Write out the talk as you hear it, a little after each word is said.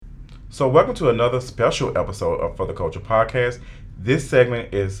So, welcome to another special episode of For the Culture Podcast. This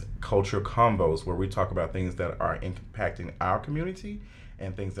segment is Culture Convos, where we talk about things that are impacting our community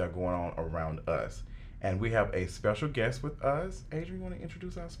and things that are going on around us. And we have a special guest with us. Adrian, you want to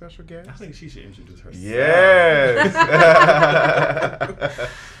introduce our special guest? I think she should introduce herself. Yes.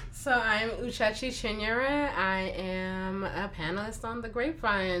 So I'm Uchechi Chinyere. I am a panelist on The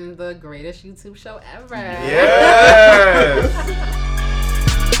Grapevine, the greatest YouTube show ever. Yes.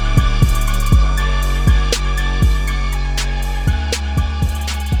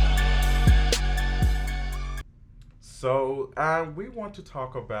 So we want to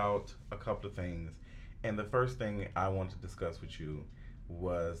talk about a couple of things. And the first thing I wanted to discuss with you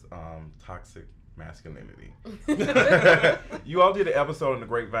was toxic masculinity. You all did an episode on The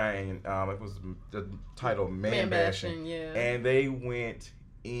Grapevine. It was the title Man Bashing. Yeah. And they went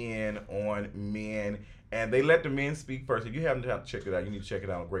in on men. And they let the men speak first. If you haven't had to check it out, you need to check it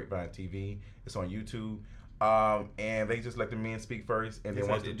out on Grapevine TV. It's on YouTube. And they just let the men speak first. And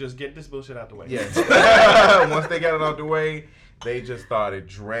then just get this bullshit out the way. Yes. Once they got it out the way, they just started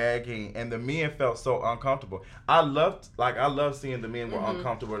dragging, and the men felt so uncomfortable. I loved seeing the men were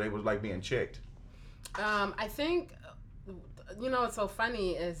uncomfortable. They was like being checked. I think, what's so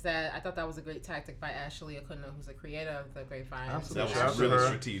funny is that I thought that was a great tactic by Ashley Akuna, who's the creator of The Grapevine. Absolutely. That was really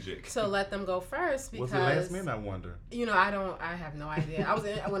strategic. To let them go first because... Was it last minute, I wonder? I have no idea.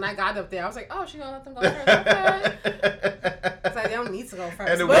 When I got up there, I was like, oh, she's going to let them go first. Okay. It's like, they don't need to go first.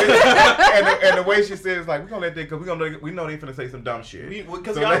 And the way she said it's like, we're going to let them, because we know they're going to say some dumb shit.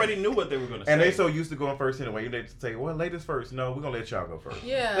 Because we already knew what they were going to say. And they so used to going first anyway. They say, well, ladies first. No, we're going to let y'all go first.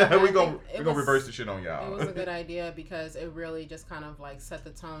 Yeah. we're going to reverse the shit on y'all. It was a good idea because it really just kind of like set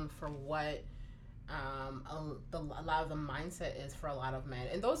the tone for what a lot of the mindset is for a lot of men.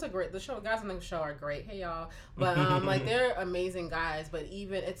 And those are great. The guys on the show are great. Hey y'all. But like they're amazing guys, but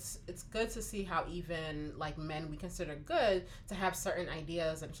even it's good to see how even like men we consider good to have certain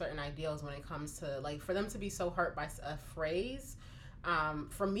ideas and certain ideals when it comes to like for them to be so hurt by a phrase.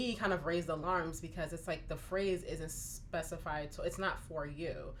 For me kind of raised alarms because it's like the phrase isn't specified, so it's not for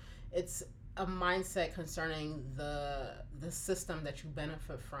you. It's a mindset concerning the system that you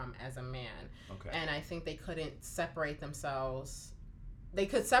benefit from as a man. Okay. And I think they couldn't separate themselves. They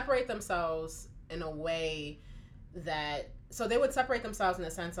could separate themselves in a way that, so they would separate themselves in the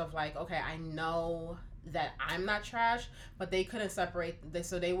sense of like, okay, I know that I'm not trash, but they couldn't separate this,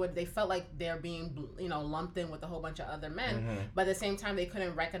 so they felt like they're being lumped in with a whole bunch of other men, but at the same time they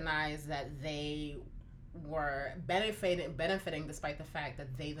couldn't recognize that they were benefiting despite the fact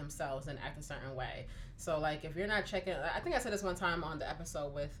that they themselves didn't act a certain way. So like if you're not checking, I think I said this one time on the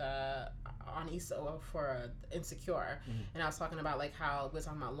episode with on East for Insecure, and I was talking about like how we were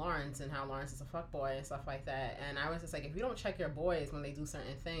talking about Lawrence and how Lawrence is a fuckboy and stuff like that, and I was just like, if you don't check your boys when they do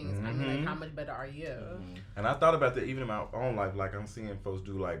certain things, I mean like how much better are you? And I thought about that even in my own life. Like I'm seeing folks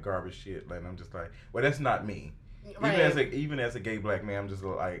do like garbage shit, like I'm just like, well, that's not me. Right. Even as a gay black man, I'm just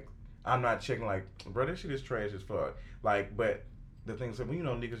like, I'm not checking like, bro, this shit is trash as fuck. Like, but the thing is, well,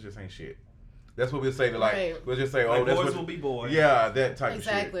 niggas just ain't shit. That's what we'll say to like, we'll just say, like, oh, that's boys will be boys. Yeah, that type of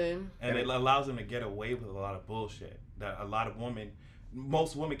shit. Exactly. And it allows them to get away with a lot of bullshit that a lot of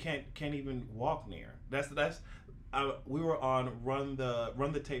most women can't even walk near. We were on Run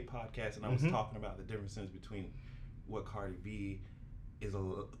the Tape podcast, and I was talking about the differences between what Cardi B is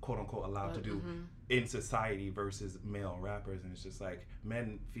quote unquote allowed to do in society versus male rappers, and it's just like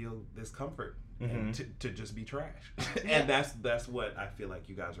men feel discomfort and to just be trash. And that's what I feel like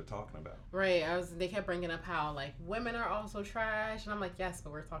you guys were talking about. Right. They kept bringing up how like women are also trash, and I'm like, yes,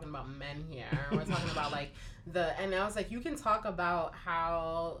 but we're talking about men here. We're talking about like and I was like, you can talk about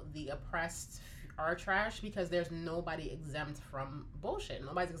how the oppressed are trash because there's nobody exempt from bullshit.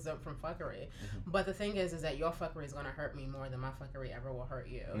 Nobody's exempt from fuckery. But the thing is that your fuckery is gonna hurt me more than my fuckery ever will hurt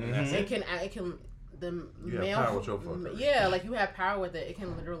you. It can the you male have power with your fuckery. Yeah, like you have power with it. It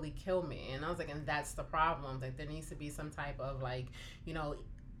can literally kill me. And I was like, and that's the problem. Like there needs to be some type of like,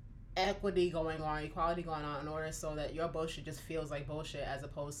 equity going on, equality going on in order so that your bullshit just feels like bullshit as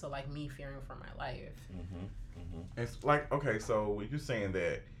opposed to like me fearing for my life. It's like, okay, so you're saying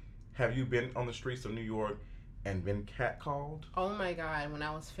that, have you been on the streets of New York and been catcalled? Oh my God, when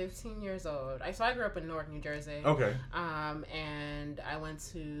I was 15 years old. I grew up in Newark, New Jersey. Okay. And I went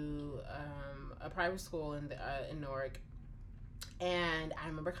to a private school in Newark. And I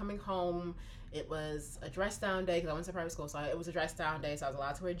remember coming home. It was a dress down day because I went to private school. So it was a dress down day. So I was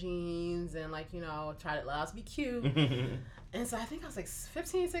allowed to wear jeans and allowed to be cute. And so I think I was like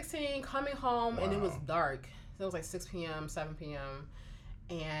 15, 16, coming home. Wow. And it was dark. So it was like 6 p.m., 7 p.m.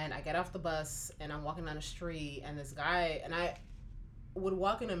 And I get off the bus and I'm walking down the street and this guy, and would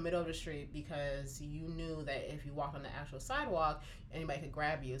walk in the middle of the street because you knew that if you walked on the actual sidewalk, anybody could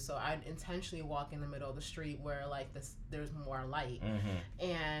grab you. So I'd intentionally walk in the middle of the street where like there's more light.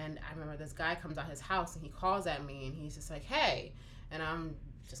 And I remember this guy comes out his house and he calls at me and he's just like, "Hey," and I'm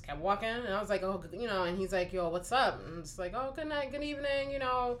just kept walking and I was like, "Oh, you know," and he's like, "Yo, what's up?" And I'm just like, "Oh, good night, good evening," you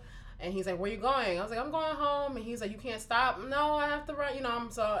know. And he's like, "Where you going?" I was like, "I'm going home." And he's like, "You can't stop." "No, I have to run." You know,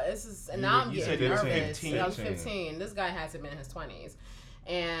 so it's just, and now I'm getting nervous. 15. I was 15. This guy hasn't been in his 20s.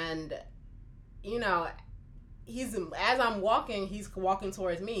 And, you know, as I'm walking, he's walking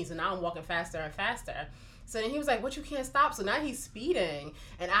towards me. So now I'm walking faster and faster. So then he was like, "What, you can't stop?" So now he's speeding.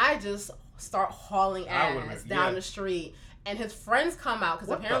 And I just start hauling ass down the street. And his friends come out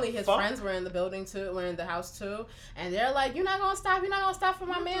because apparently his friends were in the building too, were in the house too, and they're like, "You're not gonna stop! You're not gonna stop for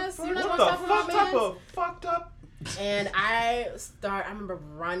my man! You're not gonna stop for my man!" What the fucked up? And I remember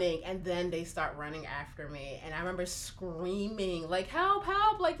running, and then they start running after me, and I remember screaming like, "Help!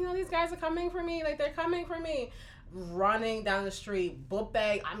 Help! Like, you know, these guys are coming for me! Like, they're coming for me!" Running down the street, book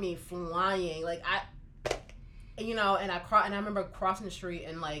bag, I mean, flying, like you know, and I remember crossing the street,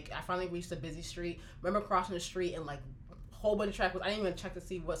 and like I finally reached a busy street. Remember crossing the street and like whole bunch of traffic. I didn't even check to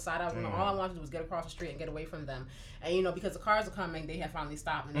see what side I was on. All I wanted to do was get across the street and get away from them. And you know, because the cars were coming, they had finally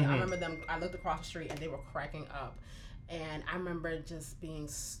stopped. And I remember them. I looked across the street and they were cracking up. And I remember just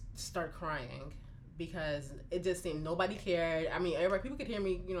start crying because it just seemed nobody cared. I mean, people could hear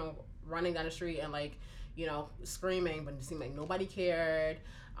me, you know, running down the street and like, you know, screaming, but it seemed like nobody cared.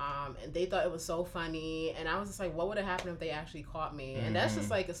 And they thought it was so funny, and I was just like, what would have happened if they actually caught me? And that's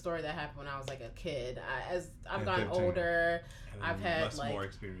just like a story that happened when I was like a kid. As I've gotten 15. Older, I've had like more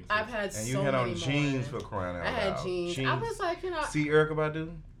experiences. I've had and you had on jeans for crying out loud. I had jeans. I was like, you know, see Erykah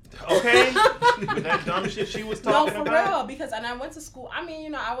Badu. Okay, that dumb shit she was talking about. No, for real. Because and I went to school. I mean, you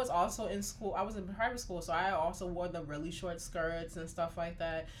know, I was also in school. I was in private school, so I also wore the really short skirts and stuff like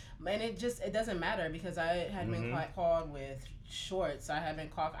that. And it doesn't matter because I had been called with shorts. I had been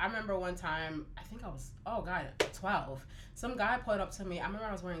called. I remember one time. I think I was 12. Some guy pulled up to me. I remember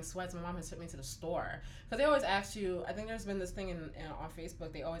I was wearing sweats. My mom had took me to the store because they always ask you. I think there's been this thing on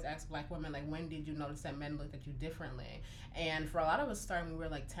Facebook. They always ask black women like, when did you notice that men looked at you differently? And for a lot of us, starting when we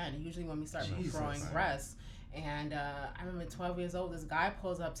were like 10. Usually when we start growing breasts. And I remember 12 years old, this guy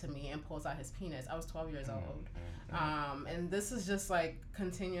pulls up to me and pulls out his penis. I was 12 years old. And this is just like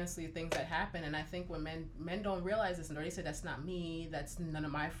continuously things that happen. And I think when men don't realize this, and they say that's not me, that's none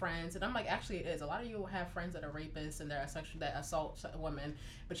of my friends. And I'm like, actually it is. A lot of you have friends that are rapists and that assault women,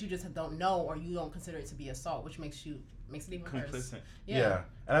 but you just don't know, or you don't consider it to be assault, which makes it even worse. Yeah.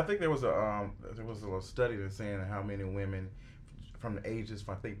 And I think there was a little study that's saying how many women from the ages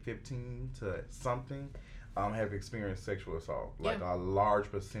from I think 15 to something have experienced sexual assault. Like a large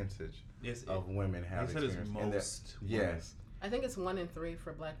percentage of women have experienced. Most yes. I think it's 1 in 3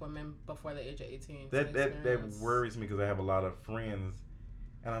 for black women before the age of 18. That worries me because I have a lot of friends,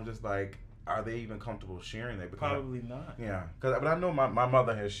 and I'm just like, are they even comfortable sharing that? Because probably not. Yeah, but I know my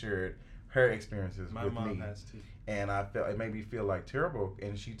mother has shared her experiences with me. My mom has too. And I felt it made me feel like terrible.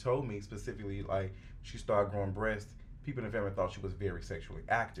 And she told me specifically, like, she started growing breasts. People in the family thought she was very sexually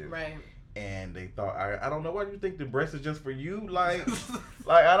active. Right. And they thought, I don't know, why do you think the breast is just for you? Like,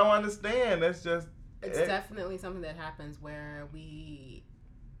 like I don't understand. That's just... It's definitely something that happens where we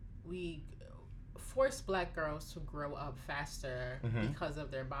force black girls to grow up faster because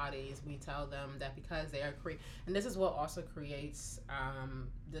of their bodies. We tell them that because they are and this is what also creates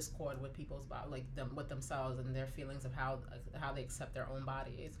discord with people's body, with themselves and their feelings of how they accept their own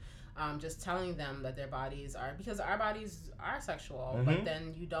bodies. Just telling them that their bodies are, because our bodies are sexual, but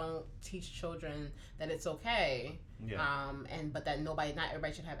then you don't teach children that it's okay. Yeah. But that not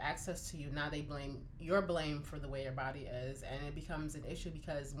everybody should have access to you. Now you're blamed for the way your body is, and it becomes an issue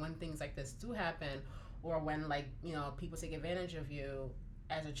because when things like this do happen, or when people take advantage of you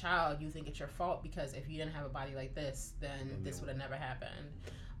as a child, you think it's your fault because if you didn't have a body like this, then this would have never happened.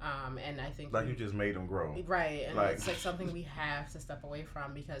 And I think you just made them grow. Right. And it's like something we have to step away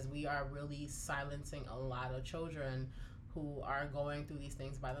from because we are really silencing a lot of children who are going through these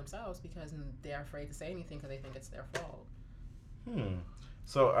things by themselves because they're afraid to say anything because they think it's their fault.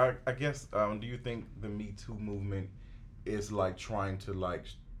 So I guess, do you think the Me Too movement is like trying to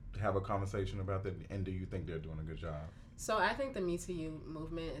have a conversation about that, and do you think they're doing a good job? So I think the Me Too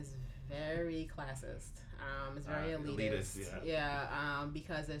movement is very classist. It's very elitist.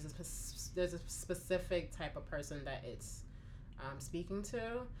 Because there's a specific type of person that it's speaking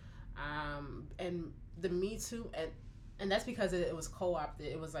to, and the Me Too, and that's because it was co-opted.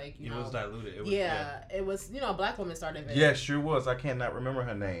 It was like it was diluted. It was black women started it. Yeah, sure was. I cannot remember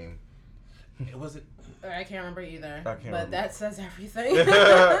her name. Was it I can't remember either. I can't but remember. that says everything.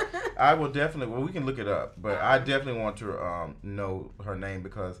 I will definitely. Well, we can look it up, but I definitely want to know her name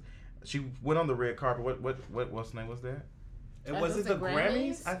because she went on the red carpet. What's the name was that? Was it the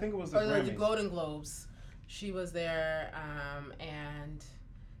Grammys? I think it was the Grammys. The Golden Globes. She was there, and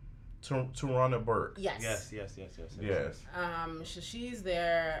Tarana Burke. Yes. She's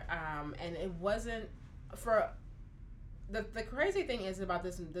there, and it wasn't for. The crazy thing is about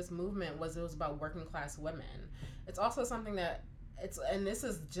this movement was it was about working class women. It's also something that it's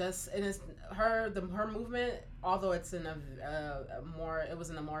her movement, although it's in it was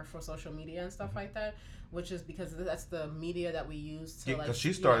in a more for social media and stuff like that, which is because that's the media that we use to because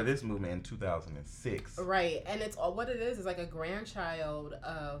she started this movement in 2006. Right, and it's what it is like a grandchild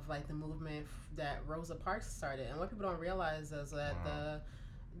of like the movement that Rosa Parks started. And what people don't realize is that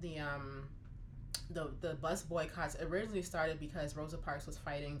the bus boycotts originally started because Rosa Parks was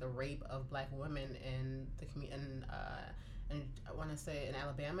fighting the rape of black women in the community and I want to say in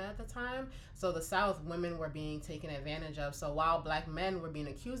Alabama at the time. So the South, women were being taken advantage of. So while black men were being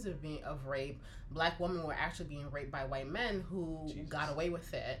accused of rape, black women were actually being raped by white men who got away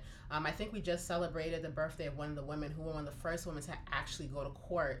with it. I think we just celebrated the birthday of one of the women who were one of the first women to actually go to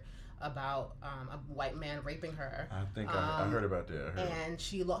court about a white man raping her. I think I heard about that.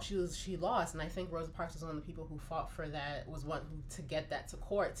 She lost, and I think Rosa Parks was one of the people who fought for that. Was one to get that to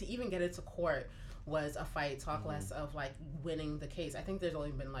court. To even get it to court was a fight. Talk less of like winning the case. I think there's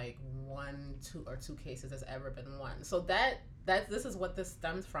only been like two cases that's ever been won. So this is what this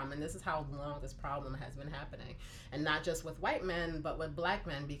stems from, and this is how long this problem has been happening, and not just with white men, but with black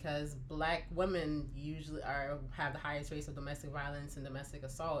men, because black women usually have the highest rates of domestic violence and domestic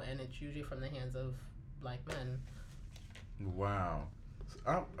assault, and it's usually from the hands of black men. Wow.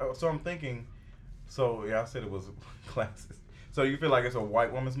 So I'm thinking. So yeah, I said it was classes. So you feel like it's a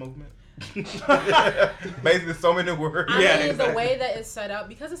white woman's movement? Basically, so many words. I mean, exactly. The way that it's set up,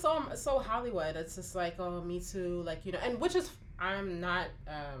 because it's so Hollywood. It's just like, oh, Me Too, like, you know, and which is I'm not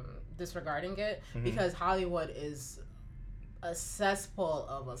disregarding it, because Hollywood is a cesspool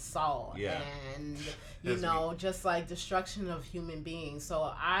of assault and just like destruction of human beings.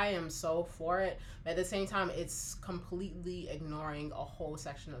 So I am so for it, but at the same time it's completely ignoring a whole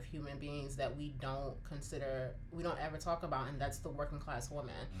section of human beings that we don't ever talk about, and that's the working class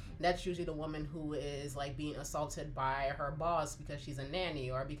woman. That's usually the woman who is like being assaulted by her boss because she's a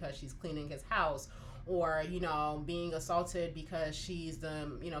nanny or because she's cleaning his house, or being assaulted because she's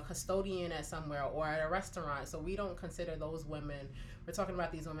the custodian at somewhere or at a restaurant. So we don't consider those women. We're talking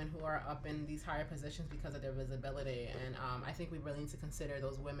about these women who are up in these higher positions because of their visibility, and I think we really need to consider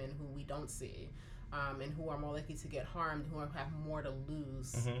those women who we don't see, and who are more likely to get harmed, who have more to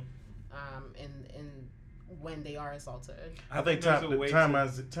lose in when they are assaulted. I think Time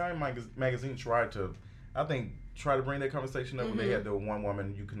Magazine tried to bring that conversation up when they had the one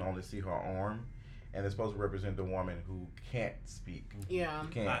woman you can only see her arm. And it's supposed to represent the woman who can't speak. Yeah.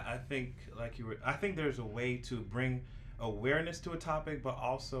 I think I think there's a way to bring awareness to a topic, but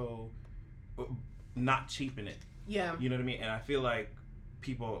also not cheapen it. Yeah. You know what I mean? And I feel like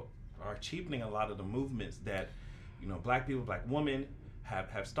people are cheapening a lot of the movements that, black people, black women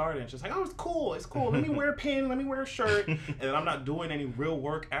have started. And it's just like, oh, it's cool. Let me wear a pin. Let me wear a shirt. And then I'm not doing any real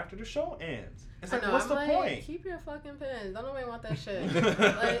work after the show ends. It's like, what's the point? Keep your fucking pins. Don't nobody want that shit.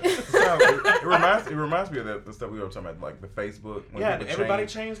 It reminds me of the stuff we were talking about, like the Facebook. When everybody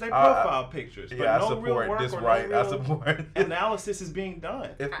changed their profile pictures. But I no support real work this or right. no I support analysis is being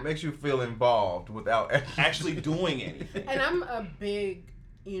done. It makes you feel involved without actually doing anything. And I'm a big,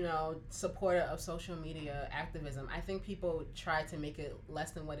 supporter of social media activism. I think people try to make it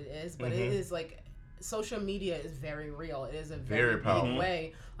less than what it is, but it is like, social media is very real. It is a very big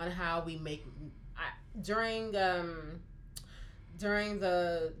way on how we make. During the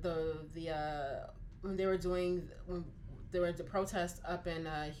when they were the protests up in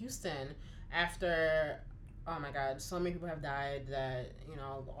Houston after. Oh my God! So many people have died that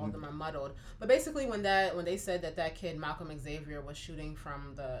all of them are muddled. But basically, when they said that kid Malcolm Xavier was shooting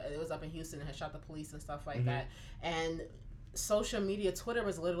from it was up in Houston and had shot the police and stuff like that, and social media, Twitter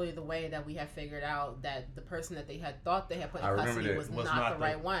was literally the way that we had figured out that the person that they had thought they had put in custody was not the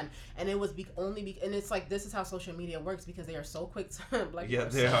right one, and it was and it's like, this is how social media works, because they are so quick to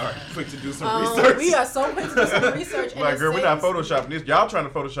they are quick to do some research. We are so quick to do some research. Like, girl, we're not photoshopping this. Y'all trying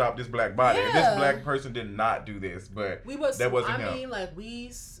to Photoshop this black body. And this black person did not do this, but that wasn't him.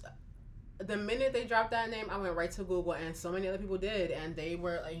 The minute they dropped that name, I went right to Google, and so many other people did, and we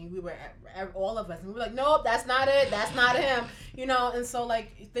were all of us, and we were like, nope, that's not it, that's not him, and so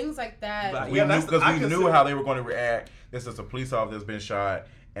like things like that. We knew how they were going to react. This is a police officer that's been shot,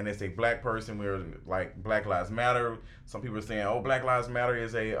 and it's a black person. We're like Black Lives Matter. Some people are saying, "Oh, Black Lives Matter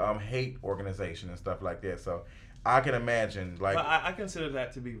is a hate organization and stuff like that." So I can imagine, like, but I consider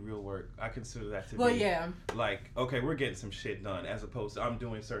that to be real work. I consider that to be, like, okay, we're getting some shit done, as opposed to I'm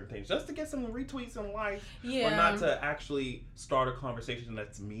doing certain things just to get some retweets and likes, or not to actually start a conversation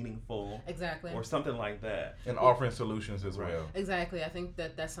that's meaningful, exactly, or something like that, and offering solutions as well. Exactly, I think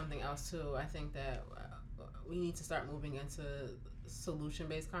that's something else too. I think that we need to start moving into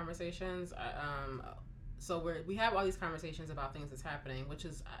solution-based conversations. So we have all these conversations about things that's happening, which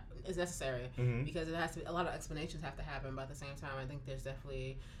is necessary because it has to be, a lot of explanations have to happen. But at the same time, I think there's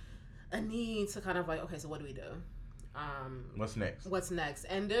definitely a need to kind of like, okay, so what do we do? What's next?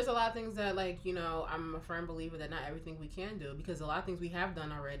 And there's a lot of things that, like, you know, I'm a firm believer that not everything we can do, because a lot of things we have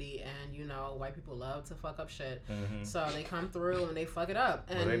done already, and, you know, white people love to fuck up shit, so they come through and they fuck it up,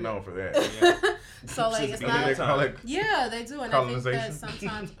 and they known for that. So like, it's not, they call it they do, and I think that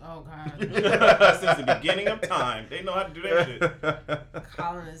sometimes since the beginning of time they know how to do that shit.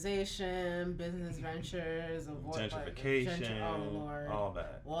 Colonization, business ventures, gentrification, all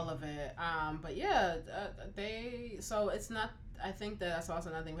that, all of it. But so it's not, I think that's also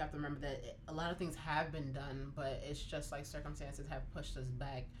another thing we have to remember, that a lot of things have been done, but it's just like circumstances have pushed us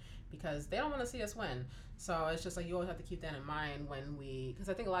back because they don't want to see us win. So it's just like, you always have to keep that in mind because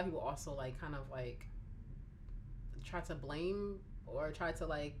I think a lot of people also like kind of like try to blame or try to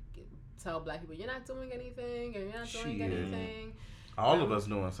like tell black people, you're not doing anything, or you're not doing anything. All of us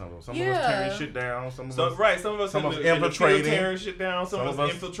doing something. Some of us tearing shit down. Some of us infiltrating, tearing shit down. Some of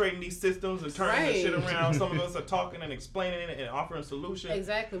us infiltrating these systems and turning the shit around. Some of us are talking and explaining it and offering solutions.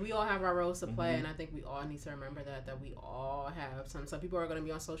 Exactly. We all have our roles to play, and I think we all need to remember that we all have some people are going to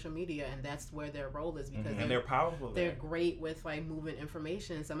be on social media, and that's where their role is, because they're powerful. They're great with like moving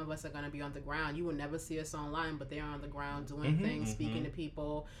information. Some of us are going to be on the ground. You will never see us online, but they are on the ground doing things, speaking to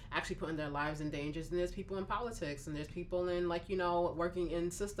people, actually putting their lives in danger. And there's people in politics, and there's people in, like, you know, working in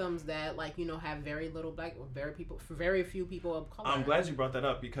systems that, like, you know, have very few people of color. I'm glad you brought that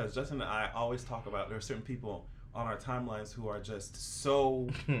up, because Justin and I always talk about, there are certain people on our timelines who are just so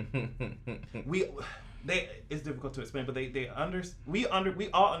it's difficult to explain, but we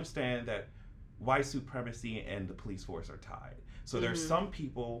all understand that white supremacy and the police force are tied. So there's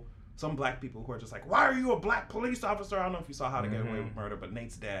some black people who are just like, why are you a black police officer? I don't know if you saw How to Get Away with Murder, but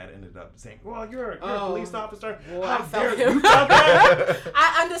Nate's dad ended up saying, well, you're a police officer. Well, how dare you? Felt that?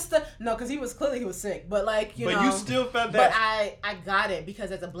 I understood. No, because he was sick. But, like, you know. But you still felt that. But I got it,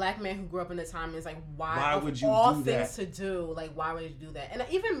 because as a black man who grew up in the time, it's like, why would you all do things that? To do, like, why would you do that? And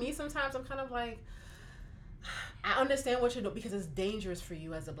even me, sometimes I'm kind of like, I understand what you're doing, because it's dangerous for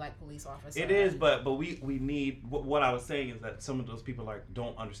you as a black police officer. It is, but we need, what I was saying is that some of those people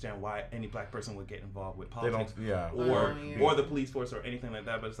don't understand why any black person would get involved with politics, or the police force or anything like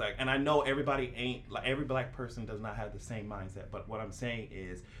that. But it's like, and I know everybody ain't, like, every black person does not have the same mindset. But what I'm saying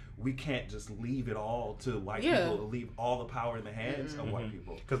is, we can't just leave it all to white people, leave all the power in the hands of white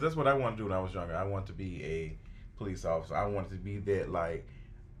people. Because that's what I wanted to do when I was younger. I wanted to be a police officer. I wanted to be that, like,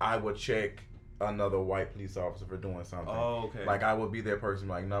 I would check another white police officer for doing something. Oh, okay. Like, I would be that person,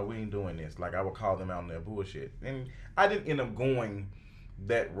 like, no, we ain't doing this. Like, I would call them out on their bullshit. And I didn't end up going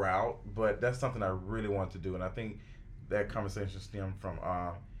that route, but that's something I really want to do. And I think that conversation stemmed from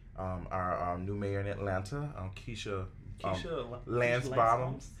our new mayor in Atlanta, Keisha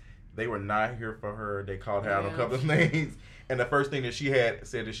Lansbottom. They were not here for her. They called her out on a couple of things. And the first thing that she had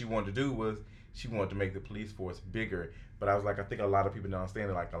said that she wanted to do was she wanted to make the police force bigger. But I was like, I think a lot of people don't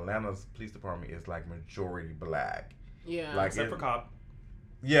understand that, like, Atlanta's police department is, like, majority black. Yeah. Like, except for Cobb.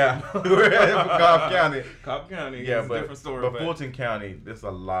 Yeah. Cobb County. Cobb County. Yeah, is a different story. But Fulton County, there's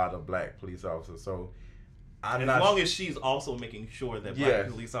a lot of black police officers. So as long as she's also making sure that black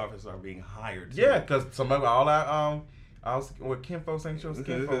police officers are being hired. Yeah, because some of all our Kinfolk St. Joe's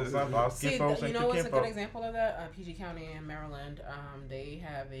Kinfolk. See, you know what's a good example of that? PG County in Maryland. They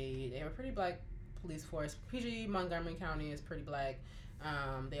have a pretty black police force. PG Montgomery County is pretty black.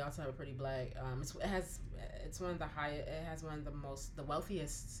 They also have a pretty black. It has one of the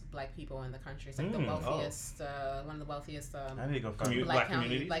wealthiest black people in the country. It's like the wealthiest, one of the wealthiest I need to go find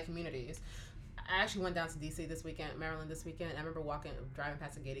black communities. I actually went down to DC this weekend, Maryland this weekend. I remember driving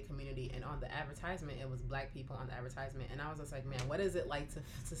past a gated community, and on the advertisement, it was black people on the advertisement, and I was just like, man, what is it like to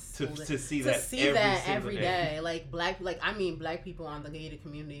see that every day? Like black people on the gated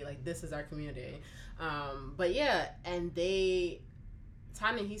community, like this is our community. But yeah, and they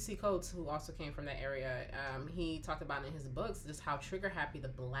Ta-Nehisi Coates, who also came from that area, he talked about in his books just how trigger happy the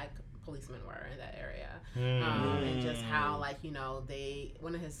black policemen were in that area, and just how, like, you know,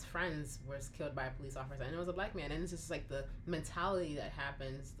 one of his friends was killed by a police officer, and it was a black man, and it's just like the mentality that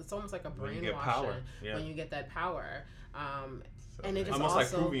happens. It's almost like a brainwashing when you get that power. And it just almost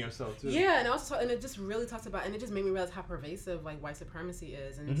also, like proving yourself too. Yeah, and it just really talks about, and it just made me realize how pervasive like white supremacy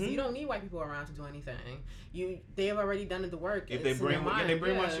is, and so you don't need white people around to do anything. They've already done the work. If they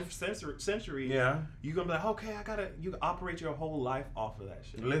brainwash you for centuries, you're gonna be like, okay, you operate your whole life off of that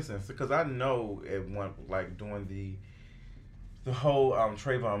shit. Listen, because I know at one, like doing the whole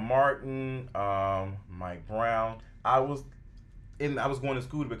Trayvon Martin, Mike Brown, I was going to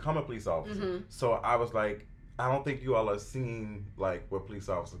school to become a police officer, so I was like, I don't think you all are seeing like what police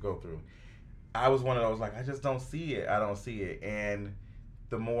officers go through. I was one of those, like, I just don't see it. I don't see it. And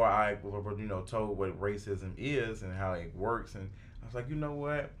the more I, told what racism is and how it works, and I was like, you know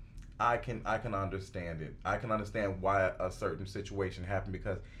what? I can understand it. I can understand why a certain situation happened,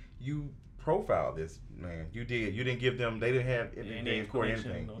 because you profiled this man. You did. You didn't give them. They didn't have any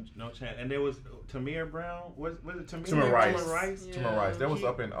information. No chance. And there was Tamir Brown. Was it Tamir? Tamir Rice. Yeah. Tamir Rice. That was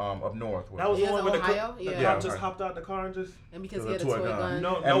up in up north. That was the one where the cop just right. hopped out the car and just. And because he had a toy gun.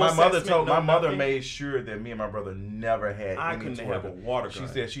 And my mother made sure that me and my brother never had any toy have a water gun.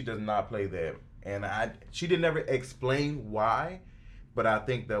 She said she does not play that, and she didn't ever explain why. But I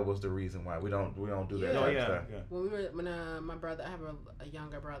think that was the reason why we don't do that. Oh, yeah. When my brother, I have a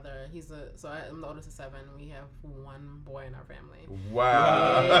younger brother. I'm the oldest of 7. We have one boy in our family.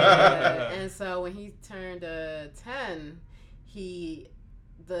 Wow. Yeah. And so when he turned 10, his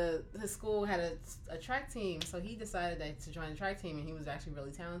school had a track team, so he decided to join the track team, and he was actually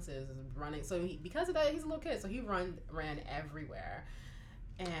really talented running. So because of that, he's a little kid, so he ran everywhere.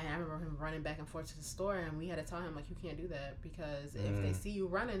 And I remember him running back and forth to the store, and we had to tell him, like, you can't do that, because if they see you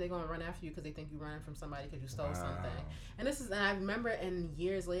running, they're going to run after you because they think you're running from somebody because you stole something. And I remember, and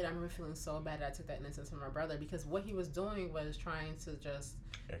years later, I remember feeling so bad that I took that innocence from my brother, because what he was doing was trying to just,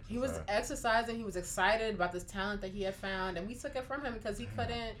 he was exercising, he was excited about this talent that he had found, and we took it from him because he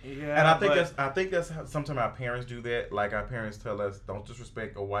couldn't. Yeah, and I think that's how sometimes our parents do that. Like, our parents tell us, don't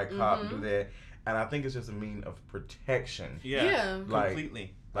disrespect a white cop and do that. And I think it's just a mean of protection. Yeah.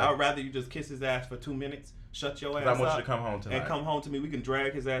 Completely. Like, I would rather you just kiss his ass for 2 minutes, shut your ass up. I want you to come home tonight. And come home to me. We can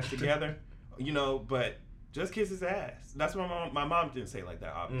drag his ass together, but just kiss his ass. That's what my mom didn't say it like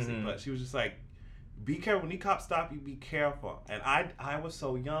that, obviously. But she was just like, be careful. When these cops stop you, be careful. And I was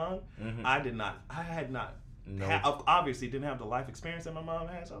so young, obviously didn't have the life experience that my mom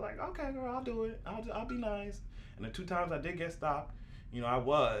had. So I was like, okay, girl, I'll do it. I'll be nice. And the 2 times I did get stopped, I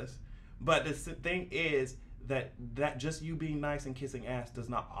was. But the thing is that just you being nice and kissing ass does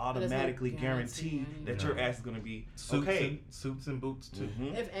not automatically guarantee that your ass is going to be okay. Suits and boots, too.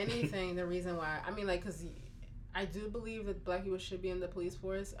 If anything, the reason why, because I do believe that black people should be in the police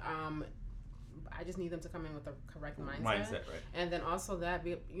force. I just need them to come in with the correct mindset. Right. And then also that,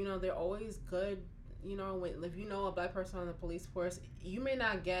 they're always good, if you know a black person on the police force, you may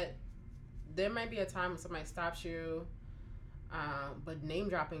not get, there might be a time when somebody stops you, but name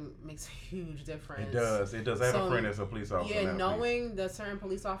dropping makes a huge difference. It does. I have a friend that's a police officer. Yeah, knowing the certain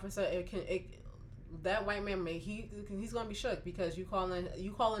police officer, that white man he's gonna be shook because you call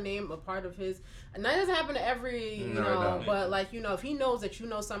a name a part of his. And that doesn't happen to every but like if he knows that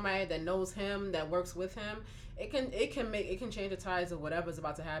somebody that knows him, that works with him, it can change the tides of whatever's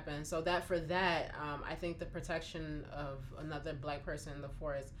about to happen. So I think the protection of another black person in the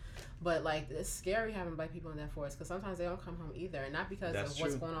force. But like, it's scary having black people in that force because sometimes they don't come home either, and not because of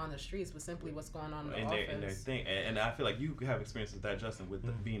what's going on in the streets, but simply what's going on in the office. And their thing. And I feel like you have experience with that, Justin, with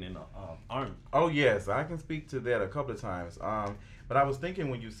being in the army. Oh yes, I can speak to that a couple of times. But I was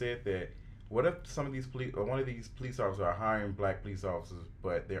thinking when you said that, what if some of these one of these police officers are hiring black police officers,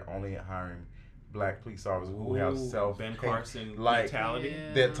 but they're only hiring black police officers who have Ben Carson mentality,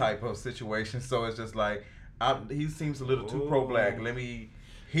 that type of situation. So it's just like he seems a little too pro-black.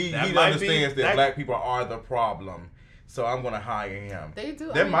 He understands that black people are the problem, so I'm going to hire him. They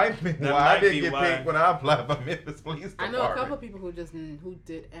do. That might be why I didn't get picked when I applied for Memphis Police Department. I know a couple of people who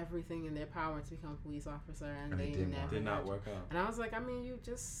did everything in their power to become a police officer, and they did not work out. And I was like,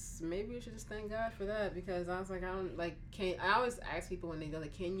 maybe you should just thank God for that, because I was like, I always ask people when they go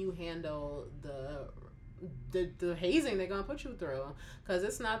like, can you handle the hazing they're gonna put you through, because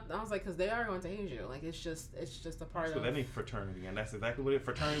it's not. I was like, because they are going to haze you. Like it's just a part of any fraternity, and that's exactly what it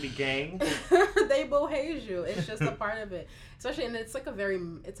fraternity gang. They will haze you. It's just a part of it, especially, and it's like a very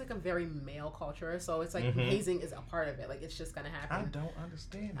male culture. So it's like hazing is a part of it. Like it's just gonna happen. I don't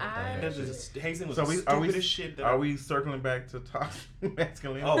understand. Hazing was the stupidest shit. Are we circling back to toxic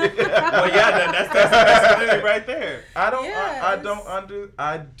masculinity? Oh, well, yeah, that's masculinity right there. I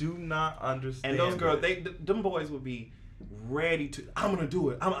do not understand. And those girls, them boys would be ready to. I'm gonna do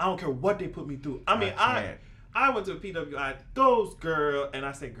it. I don't care what they put me through. I mean, I went to a PWI. Those girls, and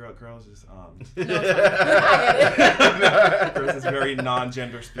I say girls is girls is very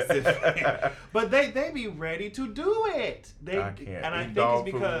non-gender specific, but they be ready to do it. I can't. And I think it's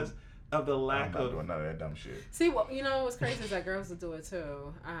because of the lack of doing none of that dumb shit. See, what you know what's crazy is that girls will do it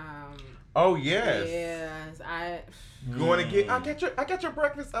too. Oh yes. Yes, Going to get. I got your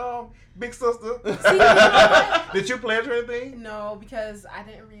breakfast, big sister. See, you know Did you pledge or anything? No, because I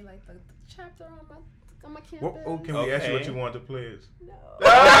didn't read like the chapter on my campus. Can we ask you what you wanted to pledge? No.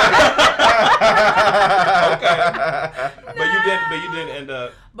 Okay. But you didn't end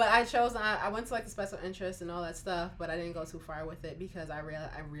up. But I chose. I went to like the special interest and all that stuff, but I didn't go too far with it because I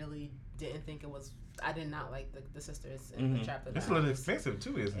really didn't think it was. I did not like the sisters in the chapter. It's a little expensive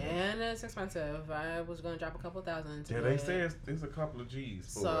too, isn't it? And it's expensive. I was going to drop a couple thousand. Yeah, they say it's a couple of G's.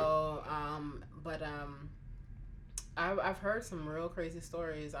 So, I've heard some real crazy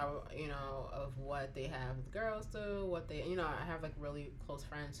stories. Of what they have the girls do, what they I have like really close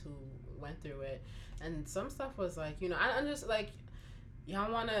friends who went through it, and some stuff was like I'm just like.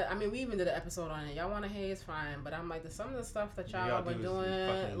 Y'all wanna? I mean, we even did an episode on it. Y'all wanna haze, fine, but I'm like, some of the stuff that y'all been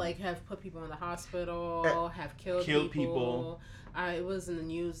doing, like, have put people in the hospital, have killed people. It was in the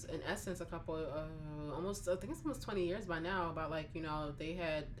news, in essence, a couple, almost, I think it's almost 20 years by now. About like, they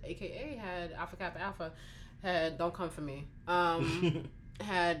had, AKA had Alpha Kappa Alpha, had Don't Come For Me,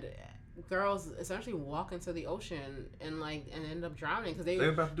 had girls essentially walk into the ocean and end up drowning because they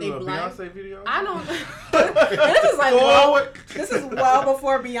about to do a Beyonce video. I don't. This is well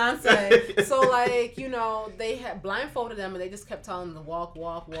before Beyonce. So they had blindfolded them and they just kept telling them to walk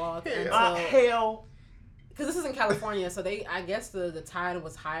until hell. Because this is in California, so I guess the tide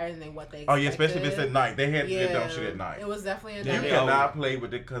was higher than what they expected. Oh yeah, especially if it's at night. They had to do dumb shit at night. It was definitely at night. You cannot play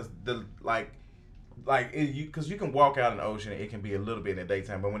with it because because you can walk out in the ocean, it can be a little bit in the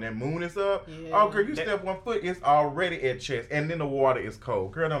daytime, but when that moon is up, girl, you step 1 foot, it's already at chest, and then the water is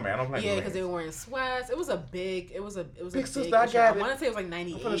cold. Girl, no man, I don't play. Yeah, because they were wearing sweats. It was a big sister. I got it. I want to say it was like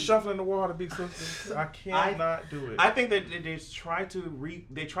 98. I'm gonna shuffle in the water, big sister. I cannot do it. I think that they try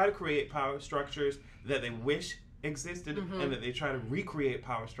to create power structures that they wish existed, and that they try to recreate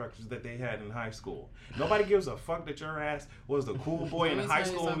power structures that they had in high school. Nobody gives a fuck that your ass was the cool boy in high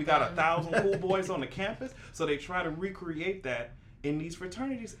school and we got 1,000 cool boys on the campus, so they try to recreate that in these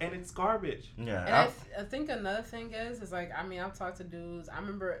fraternities, and it's garbage. Yeah. And I think another thing is like, I mean, I've talked to dudes. I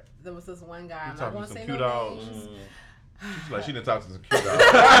remember there was this one guy, I'm not going to say no names. She's like, she didn't talk to some cute dog.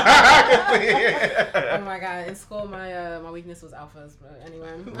 Oh my god! In school, my weakness was alphas. But anyway,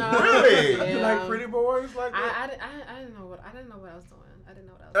 really, you like pretty boys like that? I didn't know what I was doing. I didn't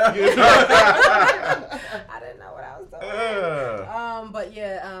know what I was doing. But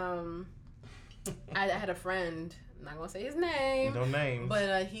yeah, I had a friend. I'm not gonna say his name. No names.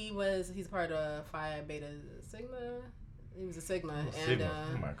 But he's part of Phi Beta Sigma. He was a Sigma.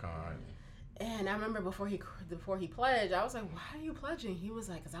 Oh my god. And I remember before he pledged, I was like, "Why are you pledging?" He was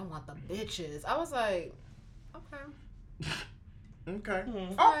like, "Cause I want the bitches." I was like, "Okay, okay,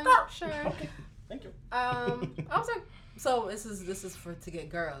 sure, okay, thank you." I was like, "So this is to get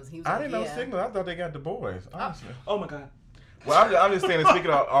girls." He was I like, didn't know Sigma. I thought they got the boys. Honestly. Oh my god. Well, I'm just saying.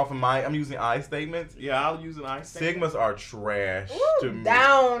 Speaking off of I'm using I statements. Yeah, I'll use an I statement. Sigmas are trash to me.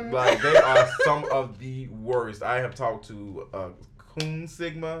 Down. Like they are some of the worst. I have talked to a Coon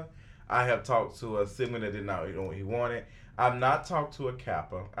Sigma. I have talked to a Sigma that did not know what he wanted. I've not talked to a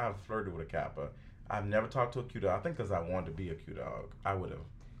Kappa. I've flirted with a Kappa. I've never talked to a Q dog. I think because I wanted to be a Q dog. I would have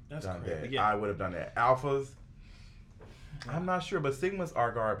done that. Yeah. I would have done that. Alphas, I'm not sure, but Sigmas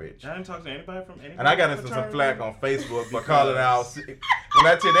are garbage. I didn't talk to anybody from anybody. And I got into some flack on Facebook for calling out. When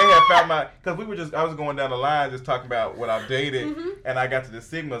I tell you, they had found because I was going down the line just talking about what I've dated, and I got to the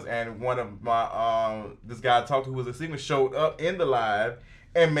Sigmas, and one of my this guy I talked to who was a Sigma showed up in the live.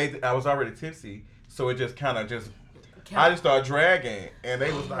 And I was already tipsy, so it just kind of I just started dragging, and they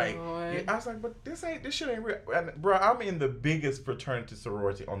was like, I was like, but this shit ain't real. And, bro, I'm in the biggest fraternity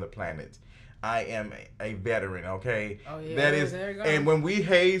sorority on the planet. I am a veteran, okay? Oh yeah, that is, there you go. and when we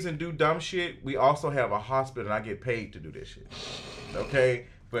haze and do dumb shit, we also have a hospital, and I get paid to do this shit, okay?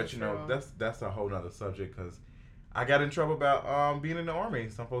 But that's a whole nother subject because I got in trouble about being in the army.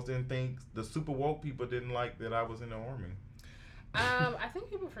 Some folks didn't think the super woke people didn't like that I was in the army. I think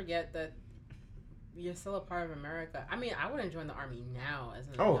people forget that you're still a part of America. I mean, I wouldn't join the army now as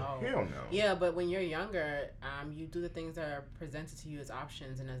an adult. Oh, hell no. Yeah, but when you're younger, you do the things that are presented to you as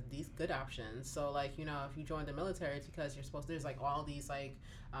options and as these good options. So, like, if you join the military, it's because you're supposed to, there's, like, all these, like,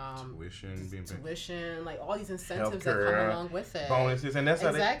 tuition, like, all these incentives that come along with it. Bonuses, and that's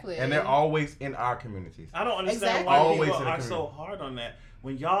exactly. And they're always in our communities. I don't understand why people are so hard on that.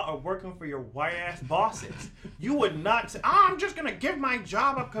 When y'all are working for your white-ass bosses, you would not say, I'm just going to give my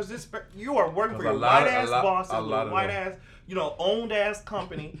job up because you are working for your white-ass bosses, white-ass, owned-ass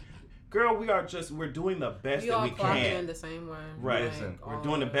company. Girl, we're doing the best that we can. We all in the same way. Right. Listen, we're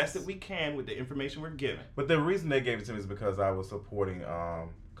doing the best that we can with the information we're given. But the reason they gave it to me is because I was supporting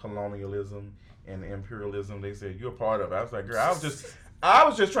colonialism and imperialism. They said, you're a part of it. I was like, girl, I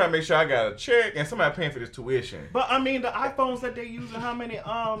was just trying to make sure I got a check and somebody paying for this tuition. But I mean, the iPhones that they use and how many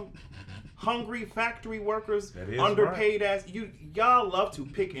hungry factory workers, underpaid ass. Y'all love to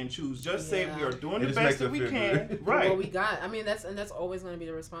pick and choose. Just say we are doing the best that we can. Right. What we got. I mean, that's always going to be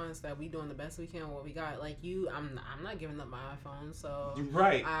the response that we doing the best we can with what we got. Like I'm not giving up my iPhone. So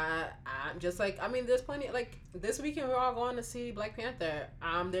right. I'm just like, I mean, there's plenty. Like this weekend, we're all going to see Black Panther.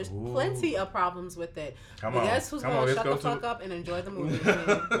 There's plenty of problems with it. Come on. Guess who's going to shut the fuck up and enjoy the movie?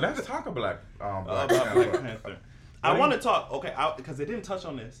 Let's talk about Black Panther. I want to talk. Okay, because they didn't touch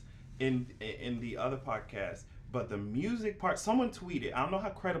on this in the other podcast, but the music part, someone tweeted, I don't know how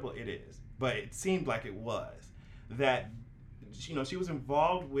credible it is, but it seemed like it was, that she was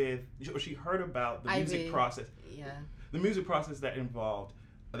involved with, or she heard about the music process. Yeah. The music process that involved,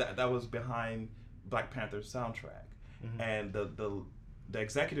 that was behind Black Panther's soundtrack. Mm-hmm. And the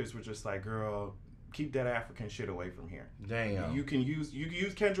executives were just like, girl, keep that African shit away from here. Damn. You can use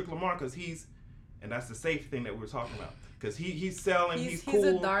Kendrick Lamar because and that's the safe thing that we're talking about. Because he's selling, he's cool. He's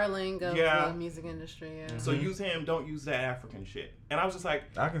a darling of the music industry. Yeah. So use him, don't use that African shit. And I was just like,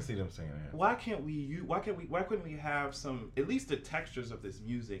 I can see them saying that. Why couldn't we have some, at least the textures of this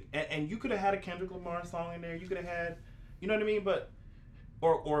music? And you could have had a Kendrick Lamar song in there. You could have had, you know what I mean? But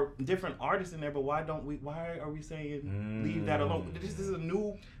or different artists in there. But why are we saying leave that alone? This is a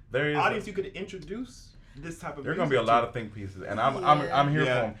new audience you could introduce. This type of there's gonna be a lot of think pieces, and I'm here for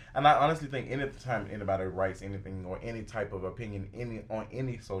them. And I honestly think any time anybody writes anything or any type of opinion on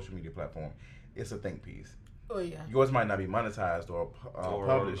any social media platform, it's a think piece. Oh yeah. Yours might not be monetized or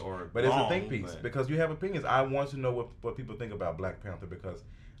published, but it's a think piece because you have opinions. I want to know what people think about Black Panther because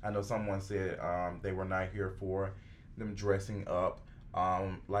I know someone said they were not here for them dressing up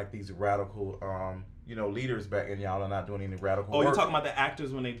like these radical. Leaders back and y'all are not doing any radical work. You're talking about the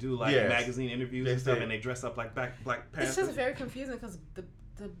actors when they do magazine interviews and stuff and they dress up like Black Panther? It's just very confusing because the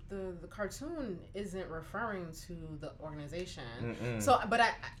cartoon isn't referring to the organization. Mm-mm. So, but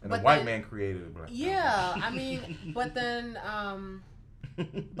a white man created Black Panther. Yeah, I mean, but then I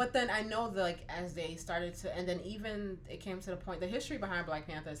know that as they started to, and then even it came to the point, the history behind Black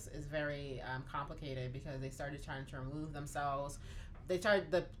Panther is very complicated because they started trying to remove themselves.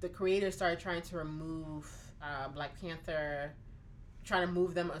 The creators started trying to remove Black Panther, trying to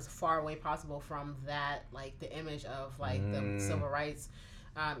move them as far away possible from that, the image of the civil rights,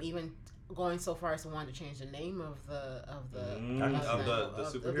 even going so far as to want to change the name of the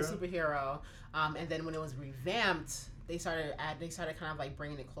superhero. And then when it was revamped, they started kind of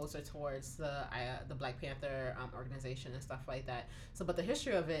bringing it closer towards the Black Panther organization and stuff like that. So, but the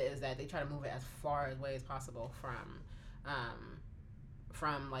history of it is that they try to move it as far away as possible from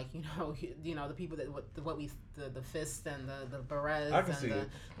the people that the fists and the berets. I can see it.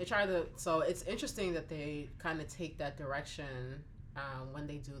 They try to. So it's interesting that they kind of take that direction when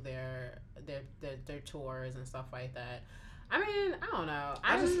they do their tours and stuff like that. I mean, I don't know.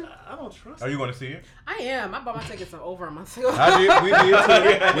 I don't trust. Are you going to see it? I am. I bought my tickets over a month ago.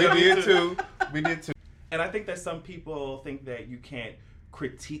 We did too. And I think that some people think that you can't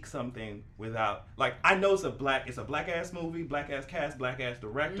critique something without, I know it's a black ass movie, black ass cast, black ass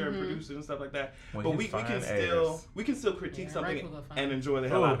director, and producers and stuff like that. Well, but we can still critique something and enjoy the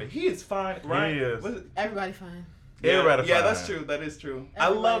hell out of it. He is fine, right? He is. Everybody fine. Everybody fine. Yeah, that's true. That is true. I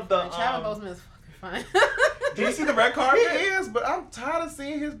love the Chadwick Boseman is fucking fine. Did you see the red carpet? He is, but I'm tired of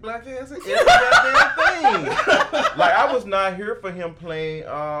seeing his black ass in every goddamn thing. I was not here for him playing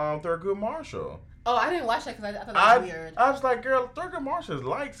Thurgood Marshall. Oh, I didn't watch that because I thought that was weird. I was like, girl, Thurgood Marshall's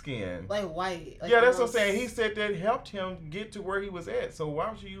light skinned. White. Yeah, that's what I'm saying. He said that helped him get to where he was at. So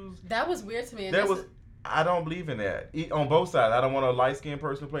why would you use... That was weird to me. I don't believe in that. On both sides. I don't want a light skinned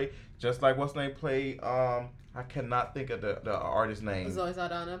person to play, just like what's name played I cannot think of the artist's name. Zoe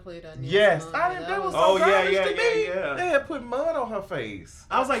Saldana played a Yes, I didn't. That was so garbage to me. yeah. They had put mud on her face.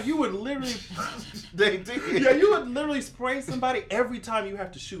 I was like, you would literally. They did. Yeah, you would literally spray somebody every time you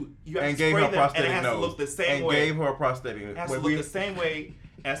have to shoot. You have And to gave spray her a them, prosthetic and it has nose. to look the same And way. gave her a prosthetic. It has to look the same way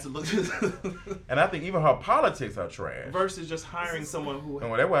as to look. And I think even her politics are trash. Versus just hiring someone who.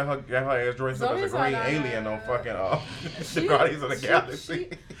 And that's why her ass dressed up as a green alien on fucking the Guardians of the Galaxy.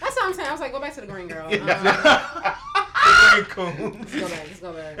 That's what I'm saying. I was like, go back to the green girl. Raccoon. Let's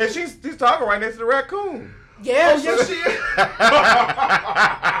go back. And she's talking right next to the raccoon. Yeah, yes, she is.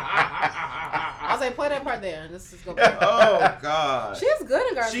 I was like, play that part there. Let's just go back. Oh God. She's good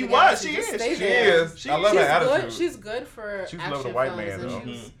in Guardians. She of the was. Galaxy. She Just is. stay She there. is. I love her attitude. Good. She's good for She's action loving the white films, man,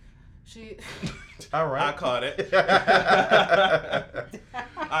 and though. She. All right. I caught it. I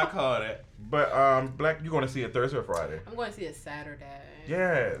caught it. But Black, you going to see it Thursday or Friday? I'm going to see it Saturday.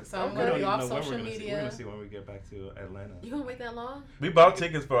 Yes. So I'm We going to don't be even off know when social we're gonna see. We're media. gonna see when we get back to Atlanta. You gonna wait that long? We bought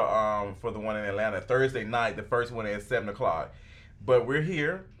tickets for the one in Atlanta Thursday night. The first one at 7:00. But we're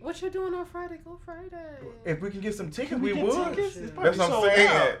here. What you doing on Friday? Go Friday. If we can get some tickets, Can we we get would. tickets? It's That's what I'm sold saying.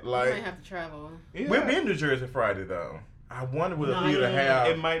 out. You Like, might have to travel. Yeah. we'll be in New Jersey Friday though. I wonder will the No, theater yeah. have.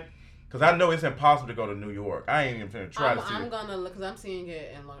 It might. Because I know it's impossible to go to New York. I ain't even finna try to see I'm it. gonna look because I'm seeing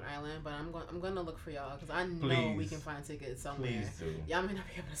it in Long Island, but I'm gonna look for y'all because I know Please. we can find tickets somewhere. Please do. Y'all may not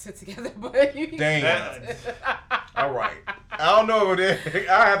be able to sit together, but you can. Damn. All right. I don't know over there.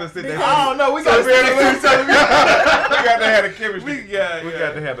 I have to sit there. I don't know. We So got we got to have the chemistry. We got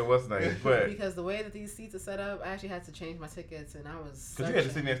to have the what's name. But Because the way that these seats are set up, I actually had to change my tickets, and I was. because you had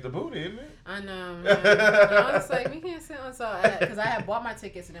to sit next to Booty, isn't it? I know. Man. I was like, we can't sit on because I had bought my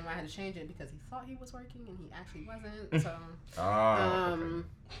tickets and then I had to change it because he thought he was working and he actually wasn't. So. Okay.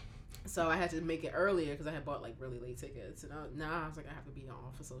 So I had to make it earlier because I had bought like really late tickets. And now I was like, I have to be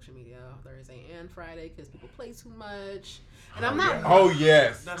on for social media Thursday and Friday because people play too much. And I'm not. Yeah. Oh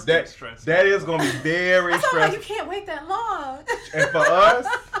yes, That's stressful. that is gonna be very That's why you stressful. can't wait that long. And for us,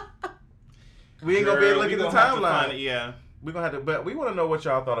 we ain't gonna be able to look we at the gonna have to find timeline. it, yeah. We're gonna have to, but we want to know what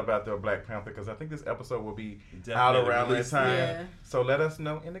y'all thought about the Black Panther because I think this episode will be Definitely out around that released. time. Yeah. So let us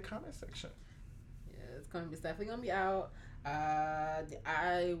know in the comment section. Yeah, it's definitely gonna be out.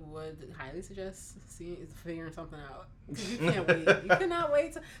 I would highly suggest figuring something out. 'Cause you can't wait. You cannot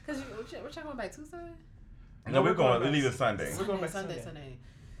wait because what y'all going back Tuesday? No, we're going. We back. leave it Sunday. We're going back Sunday.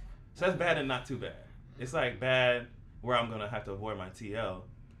 So that's bad and not too bad. It's like bad where I'm gonna have to avoid my TL,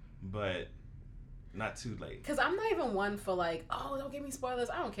 but not too late. Because I'm not even one for like, oh, don't give me spoilers.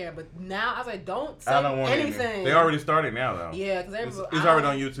 I don't care. But now I was like, don't say I don't want anything. They already started now though. Yeah, because It's already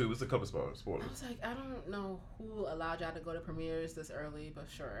on YouTube. It's a couple spoilers. I was like, I don't know who allowed y'all to go to premieres this early, but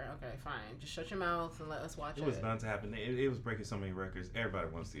sure, okay, fine. Just shut your mouth and let us watch it. It was bound to happen. It was breaking so many records. Everybody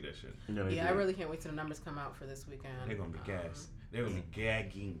wants to see that shit. Yeah, I really can't wait till the numbers come out for this weekend. They're gonna be gassed. They're gonna be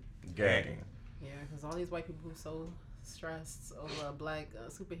gagging. Yeah, because all these white people who so stressed over a black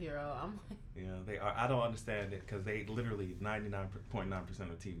superhero, I'm like, Yeah, they are. I don't understand it because they literally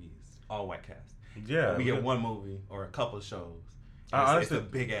 99.9% of TVs all white cast. Yeah, We get one movie or a couple of shows. Honestly, it's a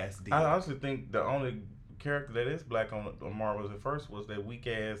big ass deal. I honestly think the only character that is black on Marvel at first was that weak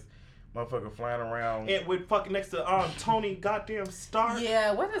ass motherfucker flying around. And with fucking next to Tony goddamn Stark.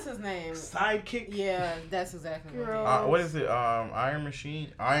 yeah, what is his name? Sidekick. Yeah, that's exactly what it Girl. is. What is it? Iron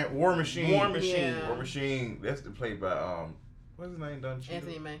Machine? War Machine. War Machine. Yeah. War Machine. That's played by what's his name? Don Cheadle.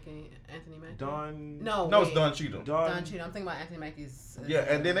 Anthony Mackie. Don. No, No, it's wait. Don Cheadle. Don Cheadle. I'm thinking about Anthony Mackie's. Yeah,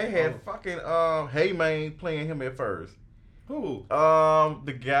 and then they had fucking Hey Man playing him at first. Who?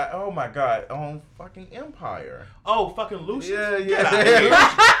 The guy. Oh my God, on fucking Empire. Oh, fucking Lucius. Yeah. Get out of here.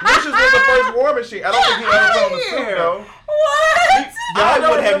 Lucius was the first War Machine. I don't think he ever was on the suit though. What? I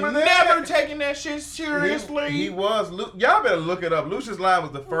Y'all would have remember that? never taken that shit seriously. He was. Y'all better look it up. Lucius Lyon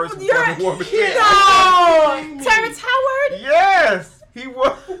was the first You're fucking War Machine. No! Terrence Howard? Yes, he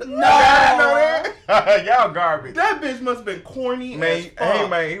was. No. Y'all know that? Y'all garbage. That bitch must have been corny Man, as fuck. hey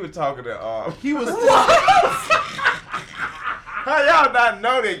man, he was talking to He was. How y'all not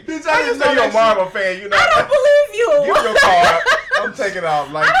know that? Bitch, I I just didn't know know you're a that Marvel fan. You know. I don't believe you. Give your card. I'm taking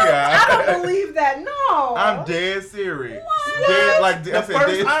off. Like I don't believe that. No. I'm dead serious. What? Dead like The I said, first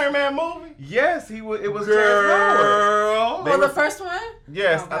dead. Iron Man movie? Yes, he was. It was Terrence Howard. Girl. They Oh, were- the first one?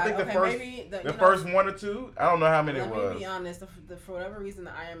 Yes, Oh, I think God. the first. Maybe The first one or two. I don't know how many it Let was. me be honest. For whatever reason,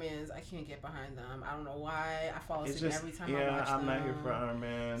 the Iron Mans, I can't get behind them. I don't know why. I fall It's asleep just, every time I yeah, watch I'm them. not here for Iron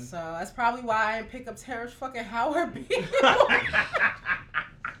Man. So that's probably why I didn't pick up Terrence fucking Howard.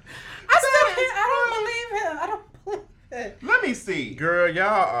 I don't believe him. I don't believe it. Let me see. Girl, y'all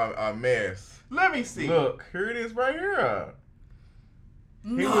are a mess. Let me see. Look, here it is right here.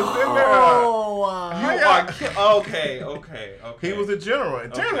 He was in there. Okay. He was a general.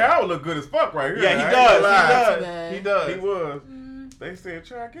 And Terrence Howard look good as fuck right here. Yeah, he does. He was. They said,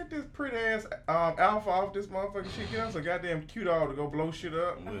 try get this pretty ass alpha off this motherfucking shit. Get us a goddamn cute dog to go blow shit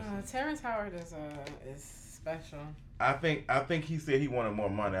up. Terrence Howard is special. I think he said he wanted more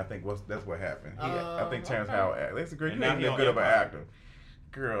money. I think that's what happened. I think Terrence Howard. That's a great. You ain't that good of an actor.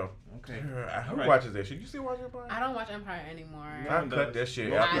 Girl, who watches that shit? You still watch Empire? I don't watch Empire anymore. I cut that shit.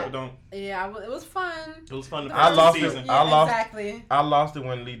 Don't. Yeah, it was fun. It was fun. I lost it. Exactly. I lost it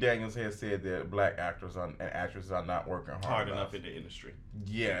when Lee Daniels had said that black actors and actresses are not working hard enough in the industry.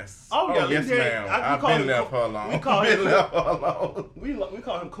 Yes. Oh yeah, yes, ma'am. I've been left for alone. We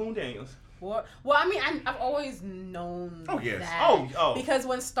call him Coon Daniels. Well, I mean, I've always known that. Oh. Because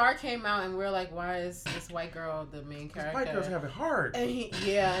when Star came out and we were like, why is this white girl the main character? White girls have it hard. And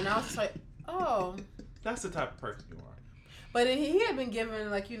and I was just like, oh. That's the type of person you are. But he had been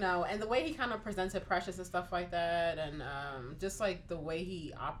given, like, and the way he kind of presented Precious and stuff like that, and just, like, the way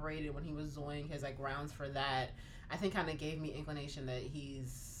he operated when he was doing his, like, rounds for that, I think kind of gave me inclination that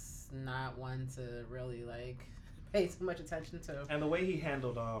he's not one to really, like, pay too much attention to. And the way he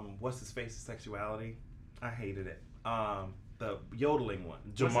handled what's his face's sexuality, I hated it. The yodeling one,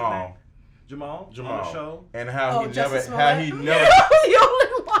 Jamal on the show, and how he never yodeling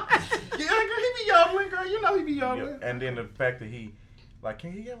one. Yeah, girl, he be yodeling, girl. You know he be yodeling. Yeah. And then the fact that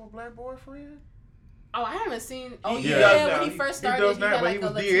can he have a black boyfriend? Oh, I haven't seen. Oh, he when he first started, he does now, but he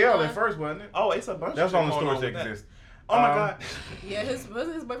was DL at first, wasn't it? Oh, it's a bunch. That's on the stories that exist. Oh my god. Yeah,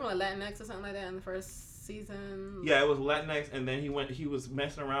 wasn't his boyfriend like Latinx or something like that in the first season? Yeah, it was Latinx, and then he was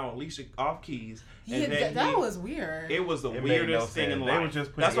messing around with Alicia off keys. That was weird. It was the weirdest thing in life.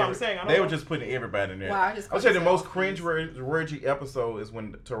 That's what I'm saying. They were just putting everybody in there. Wow, I would say the most cringe-worthy episode is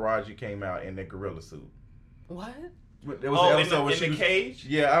when Taraji came out in that gorilla suit. What? It was the episode where she was in the cage?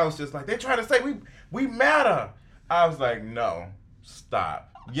 Yeah, I was just like, they trying to say we matter. I was like, no, stop.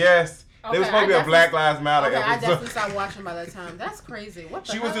 Yes. Okay, there was supposed to be a Black Lives Matter episode. I definitely stopped watching by that time. That's crazy. What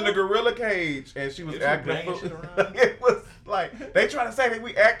the She hell? was in the gorilla cage and she was acting. It was like they trying to say that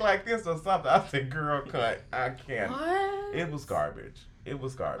we act like this or something. I said, "Girl, cut! I can't." What? It was garbage.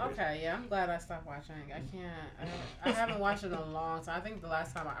 Okay, yeah, I'm glad I stopped watching. I can't. I haven't watched it in a long time. I think the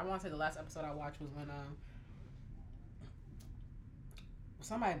last time I want to say the last episode I watched was when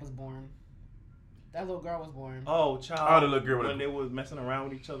somebody was born. That little girl was born. Oh, child. Oh, the little girl. When they was messing around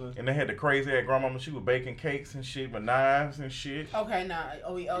with each other. And they had the crazy ass grandmama. She was baking cakes and shit with knives and shit. Okay, nah.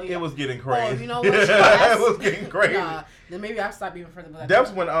 Oh, yeah. It was getting crazy. Oh, you know what? It was getting crazy. Nah, then maybe I'll stop even further. That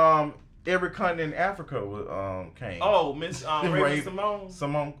was when every continent in Africa was came. Oh, Miss Raven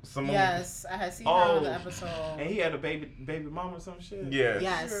Simone. Yes, I had seen her on the episode. And he had a baby mama or some shit.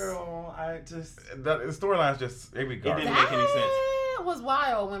 Yes. Girl, the storyline's just it didn't make any sense. It was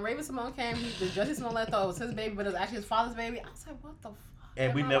wild when Raven Simone came. Jesse Smollett thought it was his baby, but it was actually his father's baby. I was like, what the fuck?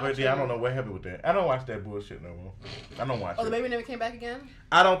 And we never did. I don't know what happened with that. I don't watch that bullshit no more. I don't watch it. Oh, the baby never came back again?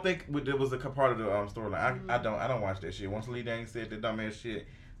 I don't think it was a part of the storyline. I don't watch that shit. Once Lee Daniels said that dumbass shit,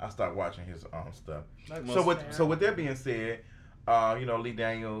 I stopped watching his stuff. So with that being said, Lee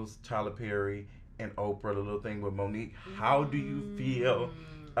Daniels, Tyler Perry, and Oprah, the little thing with Monique. How do you feel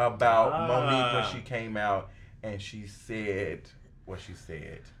about Monique when she came out and she said what she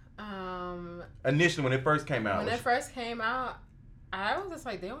said? Initially, when it first came out. When it first came out, I was just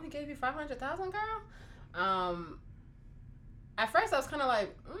like, they only gave you $500,000, girl. At first, I was kind of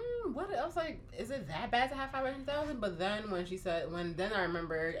like, what? I was like, is it that bad to have $500,000? But then then I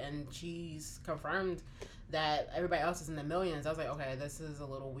remembered, and she's confirmed that everybody else is in the millions. I was like, okay, this is a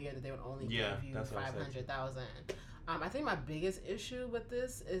little weird that they would only give you $500,000. I think my biggest issue with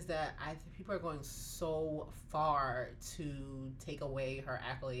this is that people are going so far to take away her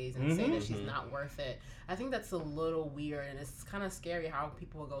accolades and say that she's not worth it. I think that's a little weird, and it's kind of scary how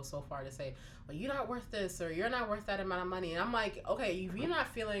people will go so far to say, well, you're not worth this, or you're not worth that amount of money. And I'm like, okay, if you're not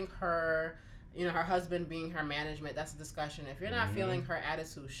feeling her, her husband being her management, that's a discussion. If you're not feeling her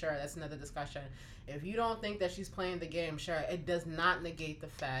attitude, sure, that's another discussion. If you don't think that she's playing the game, sure, it does not negate the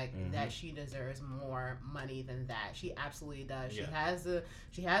fact that she deserves more money than that. She absolutely does. Yeah.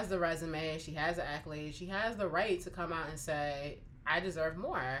 She has the resume, she has the accolades, she has the right to come out and say, I deserve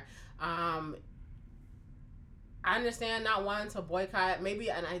more. I understand not wanting to boycott. Maybe,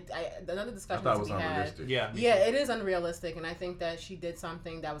 and I another I discussion thought it to was be had. unrealistic. Yeah, it is unrealistic, and I think that she did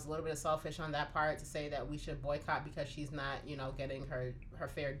something that was a little bit selfish on that part to say that we should boycott because she's not, getting her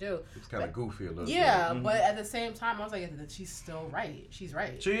fair due. It's kind of goofy a little bit. Yeah, but at the same time, I was like, she's still right. She's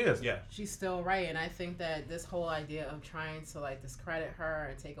right. She is. Yeah. She's still right, and I think that this whole idea of trying to like discredit her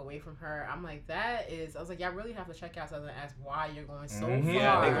and take away from her, I'm like, I was like, y'all really have to check out something and ask why you're going so far.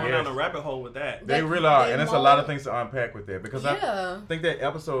 Yeah, they're going down a rabbit hole with that. They really are, and it's a lot of things to unpack with that because I think that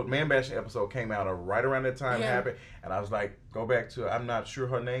episode, man bashing episode, came out right around that time happened, and I was like, go back to, I'm not sure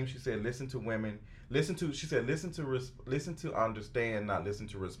her name. She said, listen to women. She said, listen to understand, not listen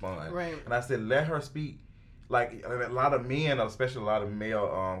to respond. Right. And I said, let her speak. Like a lot of men, especially a lot of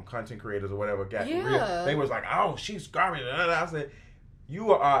male content creators or whatever, got real. They was like, oh, she's garbage. I said,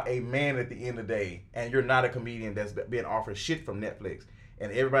 you are a man at the end of the day, and you're not a comedian that's being offered shit from Netflix.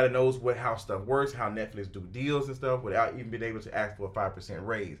 And everybody knows how stuff works, how Netflix do deals and stuff without even being able to ask for a 5%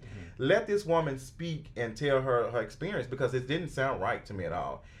 raise. Mm-hmm. Let this woman speak and tell her experience because it didn't sound right to me at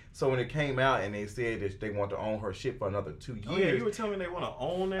all. So when it came out and they said that they want to own her shit for another 2 years. Oh, yeah, you were telling me they want to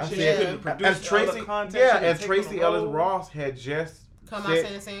own that shit. Said, she couldn't produce other content. And Tracy Ellis Ross had just come out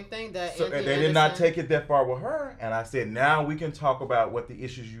saying the same thing. That and they did not take it that far with her. And I said, now we can talk about what the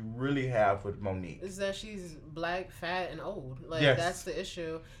issues you really have with Monique. Is that she's black, fat, and old. Like, that's the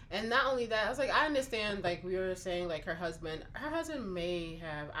issue. And not only that, I was like, I understand, like, we were saying, like, her husband may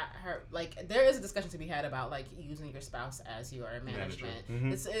have, there is a discussion to be had about, like, using your spouse as your management.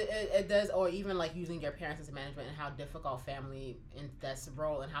 Mm-hmm. It does, or even, like, using your parents as management and how difficult family in that's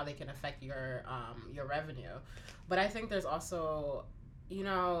role and how they can affect your revenue. But I think there's also,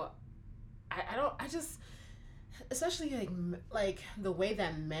 especially like the way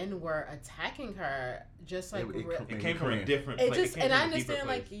that men were attacking her, just like it came from a different place. And I understand,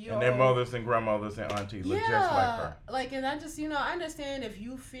 like, and their mothers and grandmothers and aunties look just like her. Like, and I just, I understand if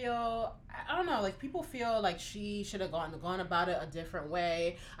you feel, I don't know, like, people feel like she should have gone about it a different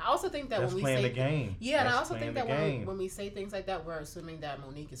way. I also think that when we say the game, and I also think that when we say things like that, we're assuming that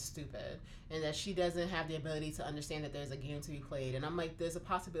Monique is stupid and that she doesn't have the ability to understand that there's a game to be played. And I'm like, there's a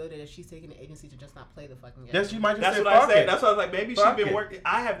possibility that she's taking the agency to just not play the fucking game. Yes, you might just That's say, what I said. It. That's what I was like. Maybe she's been working.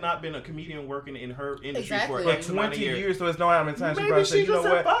 I have not been a comedian working in her industry for like 20 years, so it's no how many times she probably said, you know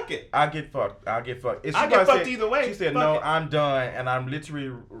what? Fuck it. I get fucked. I get fucked either way. She said, no, I'm done, and I'm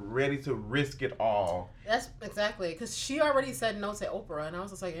literally ready to risk it all. That's exactly, because she already said no to Oprah, and I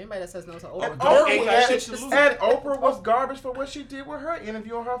was just like, anybody that says no to Oprah. And Oprah was garbage for what she did with her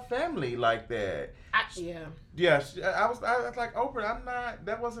interviewing her family like that. Yeah, I was like, Oprah, I'm not,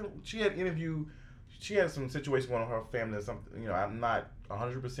 that wasn't, she had some situation with her family or something, I'm not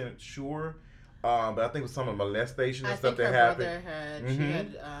 100% sure. But I think it was some molestation and stuff that happened.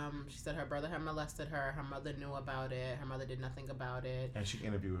 She said her brother had molested her. Her mother knew about it. Her mother did nothing about it. And she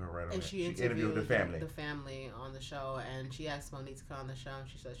interviewed her right away. And she interviewed the family on the show. And she asked Monique to come on the show. And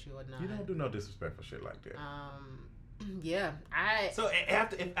she said she would not. You don't do no disrespectful shit like that. So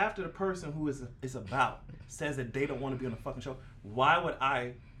after the person who is about says that they don't want to be on the fucking show, why would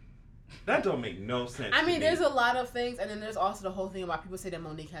I? That don't make no sense. I mean, there's a lot of things, and then there's also the whole thing about people say that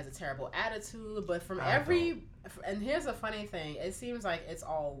Monique has a terrible attitude, but and here's a funny thing, it seems like it's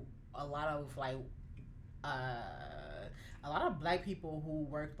all a lot of like a lot of black people who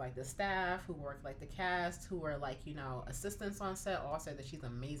work like the staff, who work like the cast, who are like, assistants on set, all say that she's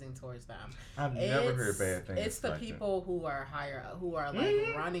amazing towards them. I've never heard bad things. It's the people who are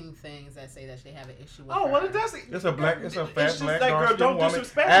like running things that say that they have an issue with her. Well, it's a fat black dark-skinned woman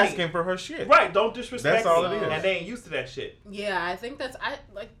asking for her shit. Right, don't disrespect That's all it is. And they ain't used to that shit. Yeah, I think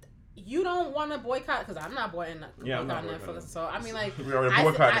you don't want to boycott, because I'm not boycotting Netflix. So I mean, like, we already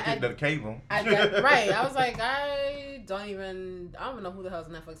boycotted the cable. Right. I was like, I don't even know who the hell's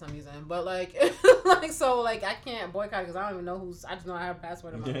Netflix I'm using, but like, I can't boycott because I don't even know I just know I have a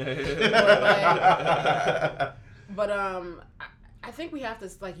password in my phone. But I think we have to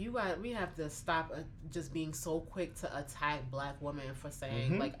we have to stop just being so quick to attack black women for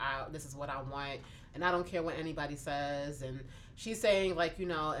saying this is what I want, and I don't care what anybody says. And she's saying, like,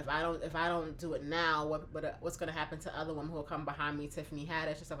 if I don't do it now, what's gonna happen to other women who will come behind me, Tiffany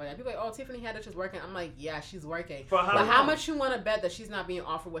Haddish and stuff like that. People are like, oh, Tiffany Haddish is working. I'm like, yeah, she's working. But how much you want to bet that she's not being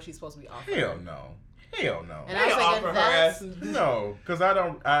offered what she's supposed to be offered? Hell no. And I was like, offer her ass. No, because I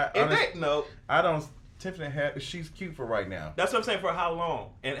don't. Tiffany Haddish, she's cute for right now. That's what I'm saying. For how long?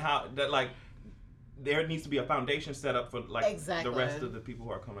 And how that, like, there needs to be a foundation set up for like the rest of the people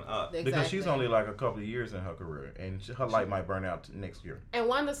who are coming up. Exactly. Because she's only like a couple of years in her career, and her light might burn out next year. And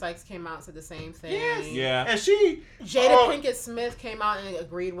Wanda Sykes came out and said the same thing. Yes. Yeah. And she... Jada Pinkett Smith came out and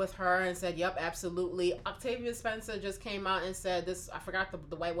agreed with her and said, yep, absolutely. Octavia Spencer just came out and said this. I forgot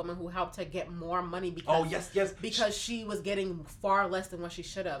the white woman who helped her get more money because she was getting far less than what she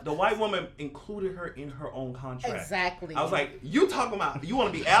should have. The white woman included her in her own contract. Exactly. I was like, you talking about, you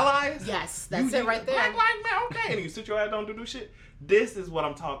want to be allies? Yes, that's it right there. Black man, okay. And you sit your ass down to do shit. This is what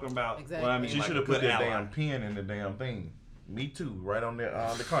I'm talking about. Exactly. When I mean, She like should have a put good that ally. damn pen in the damn thing. Me too, right on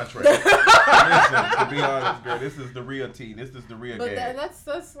the contract. Listen, to be honest, girl, this is the real tea. This is the real But game.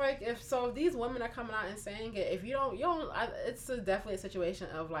 that's like if these women are coming out and saying it. If you don't, it's definitely a situation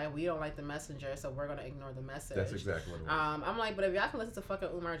of like we don't like the messenger, so we're gonna ignore the message. That's exactly what it was. I'm like, but if y'all can listen to fucking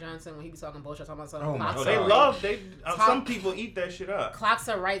Umar Johnson when he be talking bullshit, talking about something. Oh my clocks God. Some people eat that shit up. Clocks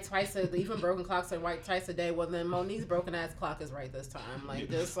are right twice even broken clocks are right twice a day. Well, then Monique's broken ass clock is right this time. Like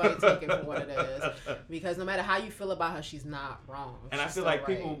just like take it for what it is, because no matter how you feel about her, she's not wrong. And I feel like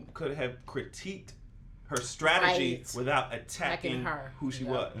people could have critiqued her strategy without attacking her who she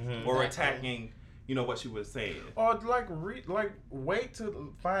was, or attacking, what she was saying, or wait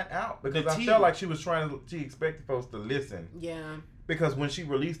to find out, because I felt like she expected folks to listen. Yeah. Because when she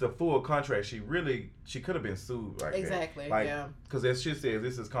released a full contract, she could have been sued like exactly. that. Yeah. Because as she says,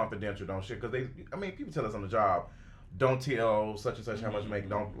 this is confidential, don't shit. Because people tell us on the job, don't tell such and such how much you make.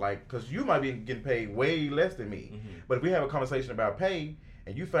 Don't because you might be getting paid way less than me. But if we have a conversation about pay,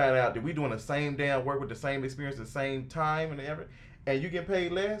 and you find out that we doing the same damn work with the same experience, the same time and everything, and you get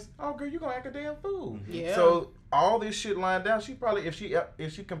paid less, oh girl, you gonna act a damn fool. Yeah. So all this shit lined out, she probably if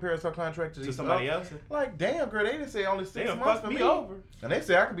she compares her contract to somebody else, like damn girl, they didn't say only 6 months for me over, and they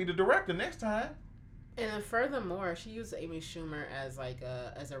say I can be the director next time. And furthermore, she used Amy Schumer as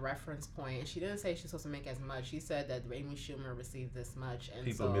a reference point, and she didn't say she's supposed to make as much. She said that Amy Schumer received this much, and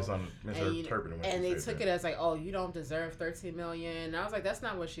people misinterpreting. And they took it as like, oh, you don't deserve $13 million. And I was like, that's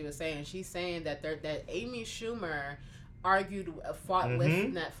not what she was saying. She's saying that Amy Schumer fought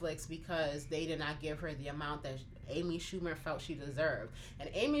with Netflix because they did not give her the amount that Amy Schumer felt she deserved. And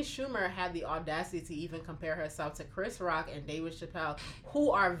Amy Schumer had the audacity to even compare herself to Chris Rock and David Chappelle,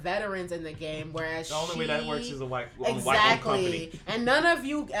 who are veterans in the game, whereas the only way that works is a white company. And none of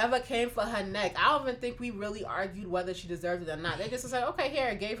you ever came for her neck. I don't even think we really argued whether she deserved it or not. They just said, okay,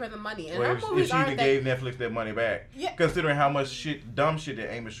 here, gave her the money. And her movies if she even gave Netflix their money back, considering how much dumb shit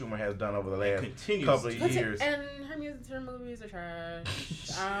that Amy Schumer has done over the last couple of years. And her movies are trash.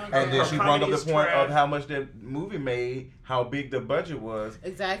 And then she brought up the point of how much that movie made, how big the budget was.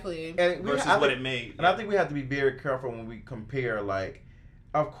 Exactly. And versus what it made. And I think we have to be very careful when we compare, like,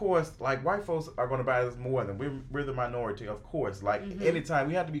 of course, like, white folks are going to buy this more than we're the minority, of course. Like, anytime,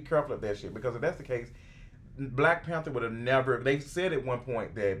 we have to be careful of that shit, because if that's the case, Black Panther would have never. They said at one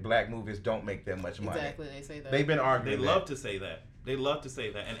point that black movies don't make that much money. Exactly, they say that. They've been arguing. They love to say that. They love to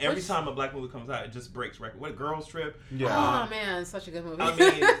say that, and every time a black movie comes out, it just breaks record. What, Girls Trip? Yeah. Oh man, such a good movie. I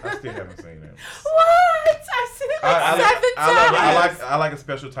mean, I still haven't seen that. What? I've seen it like 7 times. I like a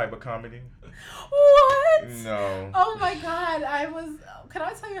special type of comedy. What? No. Oh my god, Can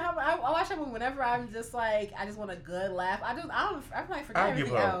I tell you how I watch that movie whenever I'm just like I just want a good laugh. I like forget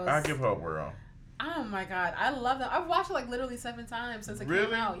everything else. I give her a whirl. Oh my god, I love that. I've watched it like literally 7 times since it really?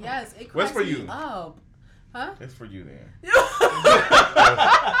 came out. Yes, it What's cracks for me you? up. Huh? It's for you then.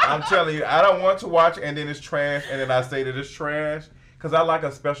 I'm telling you, I don't want to watch and then it's trash and then I say that it's trash because I like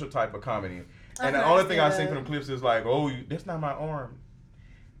a special type of comedy. And the only thing I see from the clips is like, oh, that's not my arm.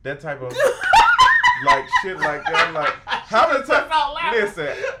 That type of like shit like that. I'm like, how many times?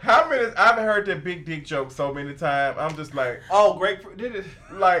 Listen, how many? I've heard that big dick joke so many times. I'm just like, oh, great. Did it?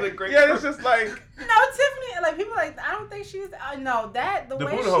 Like, yeah, it's just like. No, Tiffany. Like people like I don't think she's. No, that the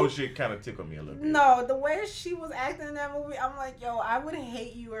way booty hole shit kind of tickled me a little bit. No, the way she was acting in that movie, I'm like, yo, I would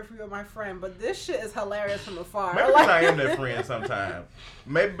hate you if you were my friend, but this shit is hilarious from afar. Maybe because I am their friend sometimes.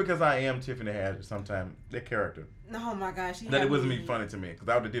 Maybe because I am Tiffany Haddish sometimes. Their character. Oh my gosh, that it wasn't even funny to me because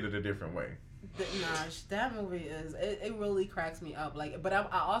I would have did it a different way. Nah, that movie is it really cracks me up. Like, but I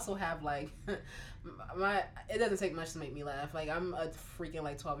also have like it doesn't take much to make me laugh. Like I'm a freaking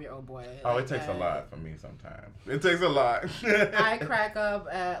like 12-year-old boy. Oh, it takes a lot for me sometimes. It takes a lot. I crack up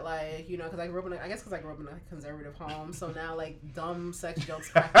at like because I grew up in a conservative home, so now like dumb sex jokes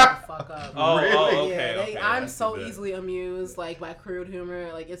crack me the fuck up. Oh, really? Yeah, okay. I'm so easily amused like by crude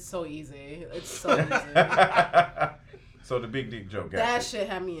humor. Like it's so easy. It's so easy. So the big dick joke. That shit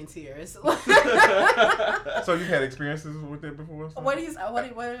had me in tears. So you had experiences with it before? What? What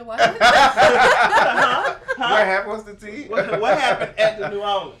happened to the tea? What happened at the New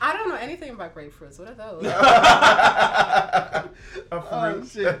Orleans? I don't know anything about grapefruits. What are those? A fruit.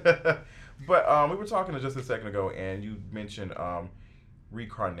 Shit. But we were talking just a second ago, and you mentioned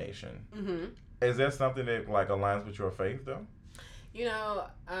reincarnation. Mm-hmm. Is that something that like aligns with your faith, though? You know,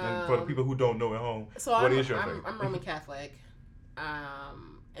 and for the people who don't know at home, so what is your faith? I'm Roman Catholic,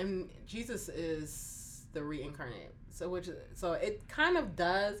 and Jesus is the reincarnate. So it kind of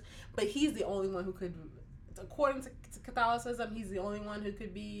does, but he's the only one who could, according to Catholicism, he's the only one who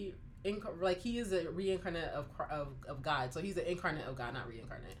could be he is a reincarnate of God. So he's an incarnate of God, not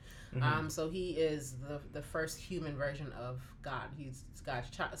reincarnate. Mm-hmm. So he is the first human version of God. He's God's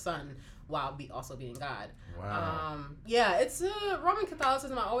son while also being God. Wow. Yeah, it's Roman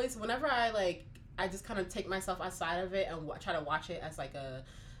Catholicism. Whenever I just kind of take myself outside of it and try to watch it as like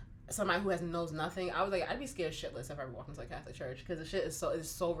somebody who knows nothing. I was like, I'd be scared shitless if I ever walked into a Catholic church because the shit is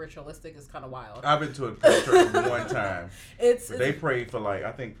so ritualistic. It's kind of wild. I've been to a church one time. They prayed for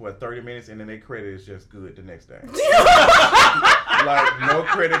 30 minutes, and then their credit is just good the next day. Like no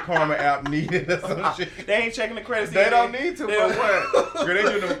Credit Karma app needed or some shit. They ain't checking the credits. They don't need to, but what? Girl, they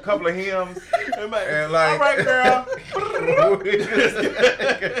doing a couple of hymns and all right, girl.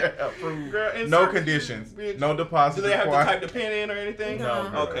 Girl, no conditions, no deposits. Do they have to type the pin in or anything?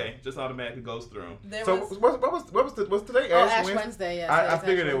 No. Okay, just automatically goes through. What's today? Ash Wednesday. Yeah, I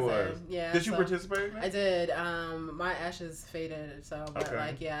figured it was. Yeah. Did you participate in that? I did. My ashes faded,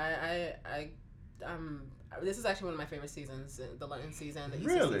 but this is actually one of my favorite seasons, the Lenten season, the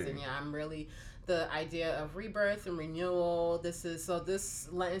Easter season. Yeah, I'm really the idea of rebirth and renewal. This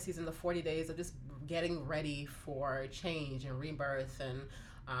Lenten season, the 40 days of just getting ready for change and rebirth, and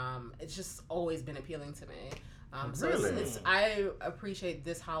it's just always been appealing to me. I appreciate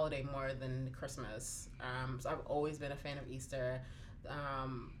this holiday more than Christmas. So I've always been a fan of Easter.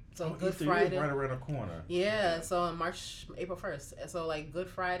 Good Easter Friday, right around the corner. Yeah, so on April 1st. So Good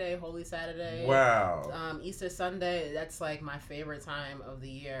Friday, Holy Saturday. Wow. Easter Sunday. That's my favorite time of the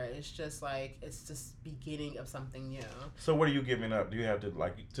year. It's just beginning of something new. So what are you giving up? Do you have to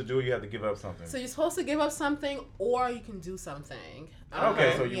you have to give up something? So you're supposed to give up something, or you can do something.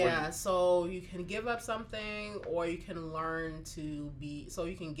 Okay, so you can give up something, or you can learn to be. So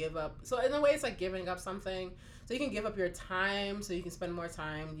you can give up. So in a way, it's like giving up something. So you can give up your time, so you can spend more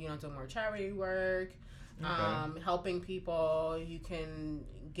time, doing more charity work, helping people. You can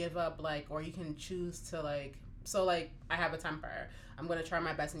give up, or you can choose to, I have a temper. I'm going to try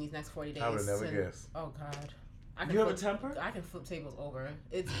my best in these next 40 days. I would never guess. Oh, God. You have a temper? I can flip tables over.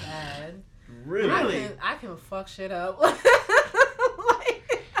 It's bad. Really? I can fuck shit up.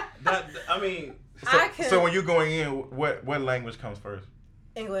 So when you're going in, what language comes first?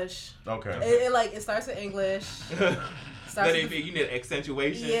 English. Okay. It starts with English. You need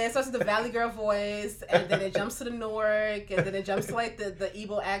accentuation. Yeah, it starts with the Valley Girl voice, and then it jumps to the Newark, and then it jumps to the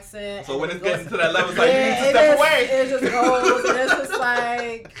Igbo accent. So when it's getting to that level, it's you need to step away. It just goes, and it's just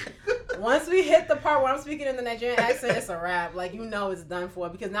once we hit the part where I'm speaking in the Nigerian accent, it's a wrap. It's done for,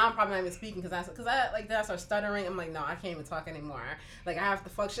 because now I'm probably not even speaking because I start stuttering. I'm like, no, I can't even talk anymore. I have to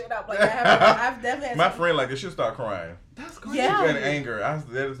fuck shit up. I've definitely. My friend she'll start crying. That's crazy. Yeah. And anger.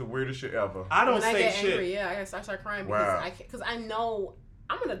 That is the weirdest shit ever. I don't when say I get shit. Angry, I start crying because I know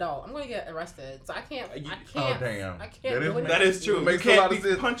I'm an adult. I'm gonna get arrested, so I can't. Oh damn! I can't. That is true. Makes you a lot can't of be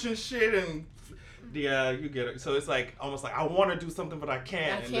sense. punching shit and. Yeah, you get it. So it's almost I want to do something, but I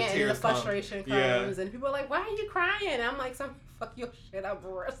can't. And the frustration comes, and people are like, "Why are you crying?" And I'm like, fuck your shit up,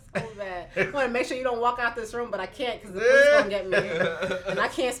 bro. So bad. I want to make sure you don't walk out this room, but I can't because the police gonna get me, and I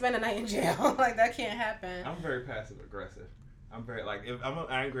can't spend a night in jail. That can't happen. I'm very passive aggressive. I'm very if I'm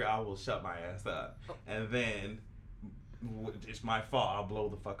angry, I will shut my ass up, and then it's my fault. I'll blow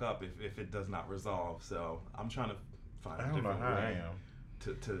the fuck up if it does not resolve. So I'm trying to find a different way. I am.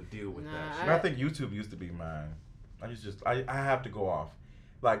 To deal with that shit. I think YouTube used to be mine. I have to go off.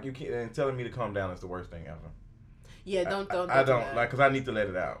 You can't, and telling me to calm down is the worst thing ever. Yeah, don't. I don't because I need to let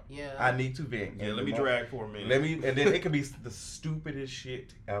it out. Yeah, I need to vent. Yeah, let me drag for a minute. And then it could be the stupidest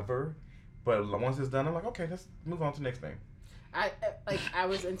shit ever, but once it's done, I'm like, okay, let's move on to the next thing. I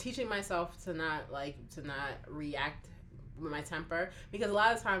was teaching myself to not react with my temper, because a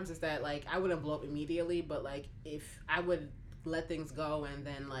lot of times it's that I wouldn't blow up immediately, but if I would let things go and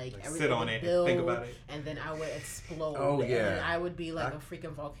then everything sit on would it, build, think about it, and then I would explode. Oh yeah, and I would be a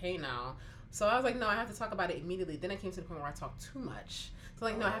freaking volcano. So I was like, no, I have to talk about it immediately. Then I came to the point where I talk too much. So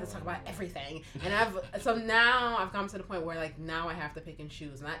like, no, I have to talk about everything. And so now I've come to the point where like now I have to pick and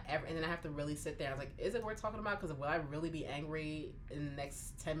choose, and then I have to really sit there. I was like, is it worth talking about? Because will I really be angry in the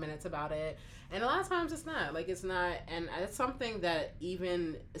next 10 minutes about it? And a lot of times it's not. Like it's not, and it's something that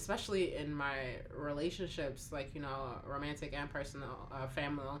even, especially in my relationships, like romantic and personal,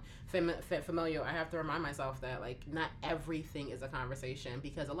 familial, I have to remind myself that like not everything is a conversation,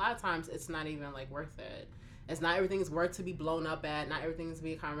 because a lot of times it's not even like worth it. It's not everything's worth to be blown up at. Not everything's to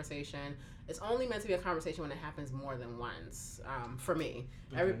be a conversation. It's only meant to be a conversation when it happens more than once. For me,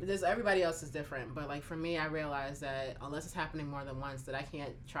 everybody else is different, but like for me, I realize that unless it's happening more than once, that I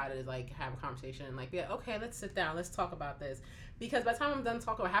can't try to like have a conversation and like be like, okay, let's sit down, let's talk about this, because by the time I'm done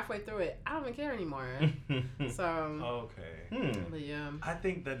talking, halfway through it, I don't even care anymore. So but yeah, I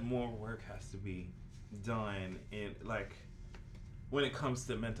think that more work has to be done in like when it comes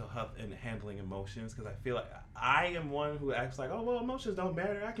to mental health and handling emotions, because I feel like I am one who acts like, oh well, emotions don't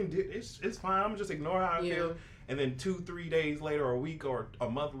matter. I can do it's fine. I'm just ignore how I feel, and then 2-3 days later, or a week or a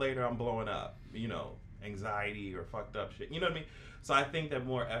month later, I'm blowing up. Anxiety or fucked up shit. You know what I mean? So I think that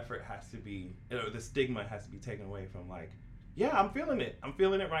more effort has to be, the stigma has to be taken away from like, yeah, I'm feeling it. I'm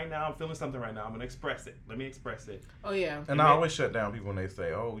feeling it right now. I'm feeling something right now. I'm gonna express it. Let me express it. Oh yeah. And I always shut down people when they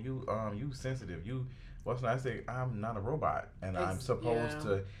say, oh, you sensitive. What's I say? I'm not a robot, and I'm supposed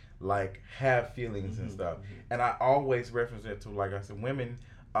to like have feelings and stuff. And I always reference it to, like I said, women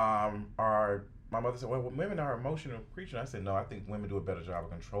are. My mother said, well, women are emotional creatures. I said, no, I think women do a better job of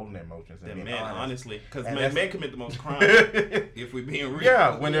controlling their emotions than men, honestly. Because men commit the most crime, if we're being real.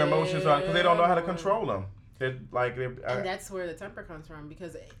 Yeah, when their emotions are, because they don't know how to control them. And that's where the temper comes from,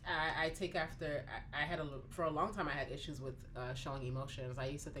 because I take after, for a long time I had issues with showing emotions. I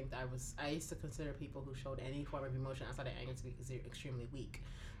used to think that I used to consider people who showed any form of emotion outside of anger to be extremely weak.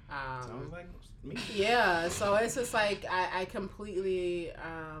 Sounds like me. Yeah, so it's just like I completely,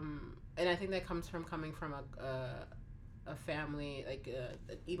 and I think that comes from coming from a family, like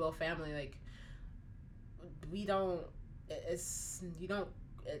an Igbo family, like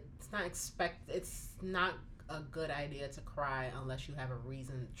it's not a good idea to cry unless you have a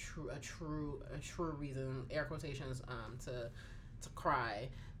reason, a true reason, air quotations, to cry.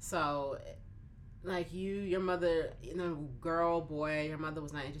 So like your mother, girl, boy, your mother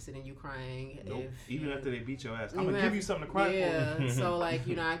was not interested in you crying. Nope. Even after they beat your ass, I'm gonna give you something to cry for. Yeah. So like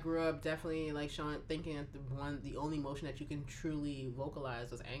I grew up definitely like thinking that the only emotion that you can truly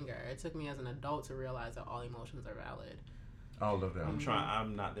vocalize was anger. It took me as an adult to realize that all emotions are valid. All of them. I'm trying.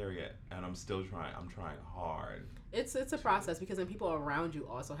 I'm not there yet, and I'm still trying. I'm trying hard. It's a process, because then people around you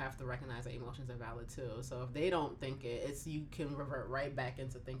also have to recognize that emotions are valid too. So if they don't think it, you can revert right back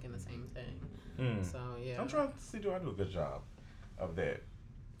into thinking the same thing. So yeah. I'm trying to see, do I do a good job of that?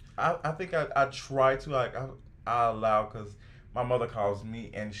 I think I try to, like, I allow, because my mother calls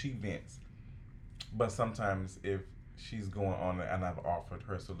me and she vents, but sometimes if she's going on and I've offered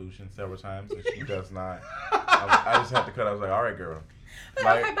her solution several times and she does not, I just have to cut. I was like, all right, girl.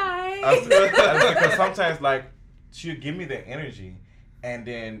 Like, okay, bye. Because sometimes, like, she'll give me the energy, and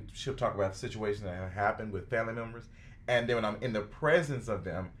then she'll talk about the situation that happened with family members, and then when I'm in the presence of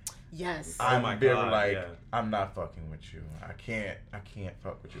them, yes, I'm I'm not fucking with you. I can't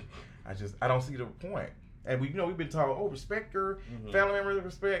fuck with you. I don't see the point. And we've been taught, respect your family members,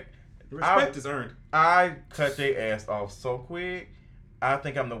 respect. Respect is earned. I cut their ass off so quick. I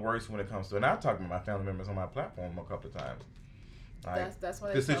think I'm the worst when it comes to it. And I've talked to my family members on my platform a couple of times. Like, that's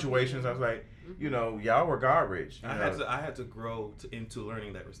why the situations, I was like, y'all were garbage. I had to grow into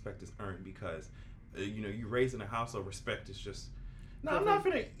learning that respect is earned, because, you raised in a house of respect is just, no, I'm not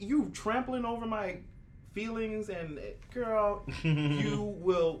finna, you trampling over my feelings, and girl, you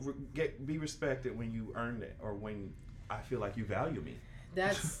will be respected when you earn it, or when I feel like you value me.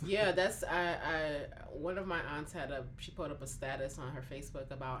 That's one of my aunts she put up a status on her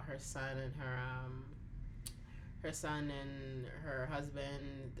Facebook about her son and her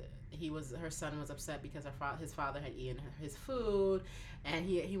husband. Her son was upset because his father had eaten his food, and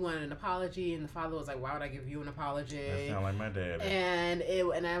he wanted an apology, and the father was like, why would I give you an apology? That sound like my dad. And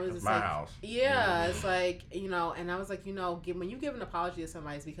I was just my like, house. Yeah, it's like, and I was like, when you give an apology to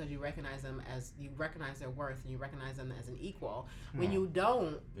somebody, it's because you recognize their worth, and you recognize them as an equal. When you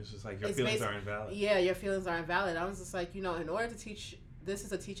don't, it's just like your feelings are invalid. Yeah, your feelings are invalid. I was just like, in order to teach this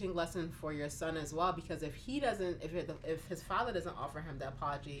is a teaching lesson for your son as well, because if he doesn't, if his father doesn't offer him the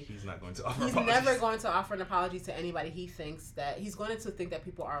apology, he's not going to offer. He's apologies. never going to offer an apology to anybody. He thinks that he's going to think that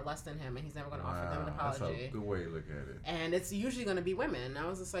people are less than him, and he's never going to offer them an apology. That's a good way to look at it. And it's usually going to be women. And I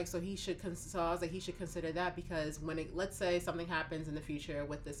was just like, so he should. So I was like, he should consider that, because when let's say something happens in the future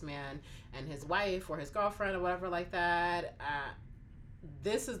with this man and his wife or his girlfriend or whatever like that.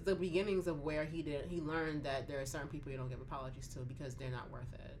 This is the beginnings of where he learned that there are certain people you don't give apologies to because they're not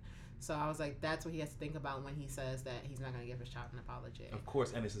worth it. So I was like, that's what he has to think about when he says that he's not going to give his child an apology. Of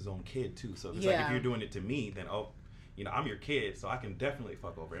course, and it's his own kid too. So it's like, if you're doing it to me, then I'm your kid, so I can definitely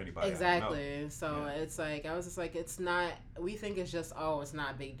fuck over anybody. Exactly. So it's like, I was just like, it's not. We think it's just, it's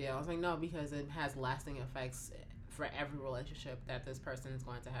not a big deal. I was like, no, because it has lasting effects for every relationship that this person is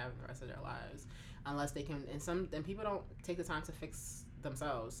going to have the rest of their lives, unless they can. And people don't take the time to fix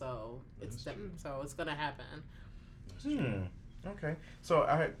themselves, so it's gonna happen. Okay, so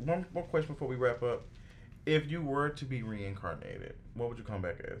I had one more question before we wrap up. If you were to be reincarnated, what would you come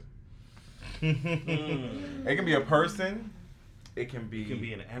back as? It can be a person. It can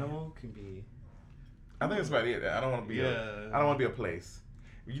be an animal. It can be. I think that's about it. I don't want to be. I don't want to be a place.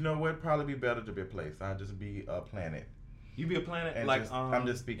 You know what? It'd probably be better to be a place. I'd just be a planet. You be a planet, and like I'm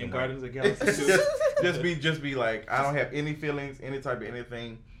just speaking. In Guardians of the Galaxy. just be like, I don't have any feelings, any type of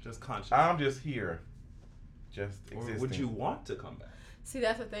anything. Just conscious. I'm just here, just existing. Or would you want to come back? See,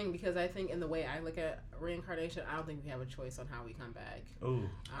 that's the thing, because I think in the way I look at reincarnation, I don't think we have a choice on how we come back. Ooh.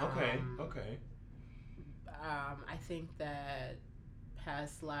 Okay. I think that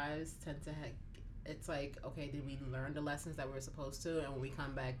past lives tend to it's like, okay, did we learn the lessons that we were supposed to? And when we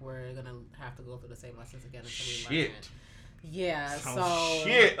come back, we're going to have to go through the same lessons again until we learn it. Yeah,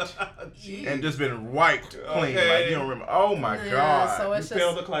 shit. And just been wiped clean. Like, you don't remember. Oh my God. So it's you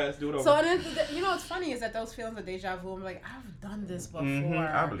failed the class, do it over. So, what's funny is that those feelings of deja vu, I'm like, I've done this before.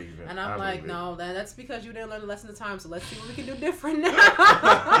 I believe it. And I'm like, no, that's because you didn't learn the lesson of time, so let's see what we can do different now.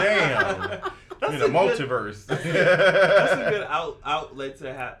 Damn. In the multiverse. That's a good outlook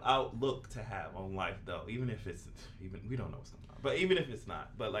to have on life, though. Even if we don't know what's going on. But even if it's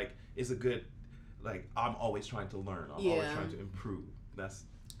not. But, like, it's a good... Like, I'm always trying to learn. I'm always trying to improve.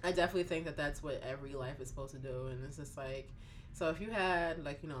 I definitely think that that's what every life is supposed to do. And it's just like, so if you had,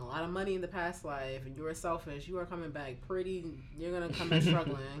 like, a lot of money in the past life and you were selfish, you are coming back you're going to come back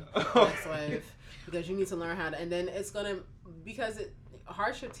struggling next life, because you need to learn how to, and then it's going to, because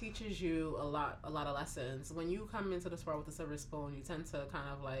hardship teaches you a lot of lessons. When you come into this world with a silver spoon, you tend to kind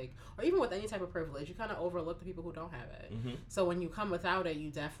of like, or even with any type of privilege, you kind of overlook the people who don't have it. Mm-hmm. So when you come without it,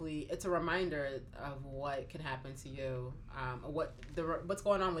 it's a reminder of what can happen to you. What's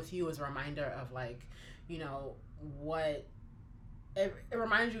going on with you is a reminder of, like, what it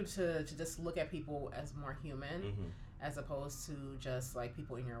reminds you to just look at people as more human. Mm-hmm. As opposed to just, like,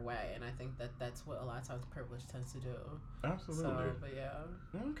 people in your way. And I think that's what a lot of times privilege tends to do. Absolutely. So, but yeah.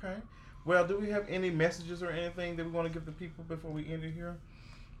 Okay. Well, do we have any messages or anything that we want to give the people before we end it here?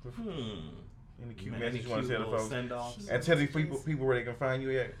 Any cute message you want to tell the folks? Send-offs? And tell the people where they can find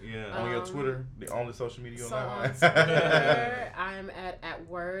you at? Yeah. On your Twitter, the only social media on Twitter, I'm at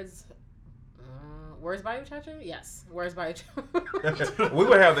Words by Uchechi? Yes. Words by Uchechi. We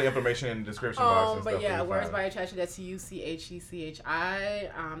will have the information in the description box and stuff. But yeah, Words by Uchechi, that's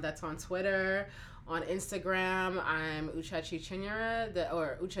Uchechi. That's on Twitter. On Instagram, I'm Uchechi Chinyere,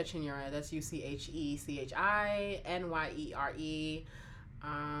 or Uchechinyere, that's UcheChiNyere.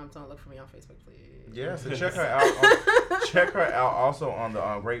 Don't look for me on Facebook, please. Yeah, so check her out. Check her out also on the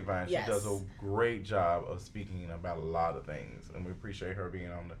Grapevine. She does a great job of speaking about a lot of things, and we appreciate her being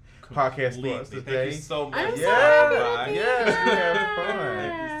on the podcast for us today. Thank you so much. I'm yes, we had fun.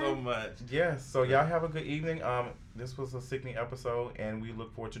 Thank you so much. Yes, so y'all have a good evening. This was a sickening episode, and we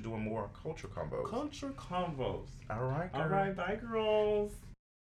look forward to doing more Culture Convos. Culture Convos. All right, girl. All right, bye, girls.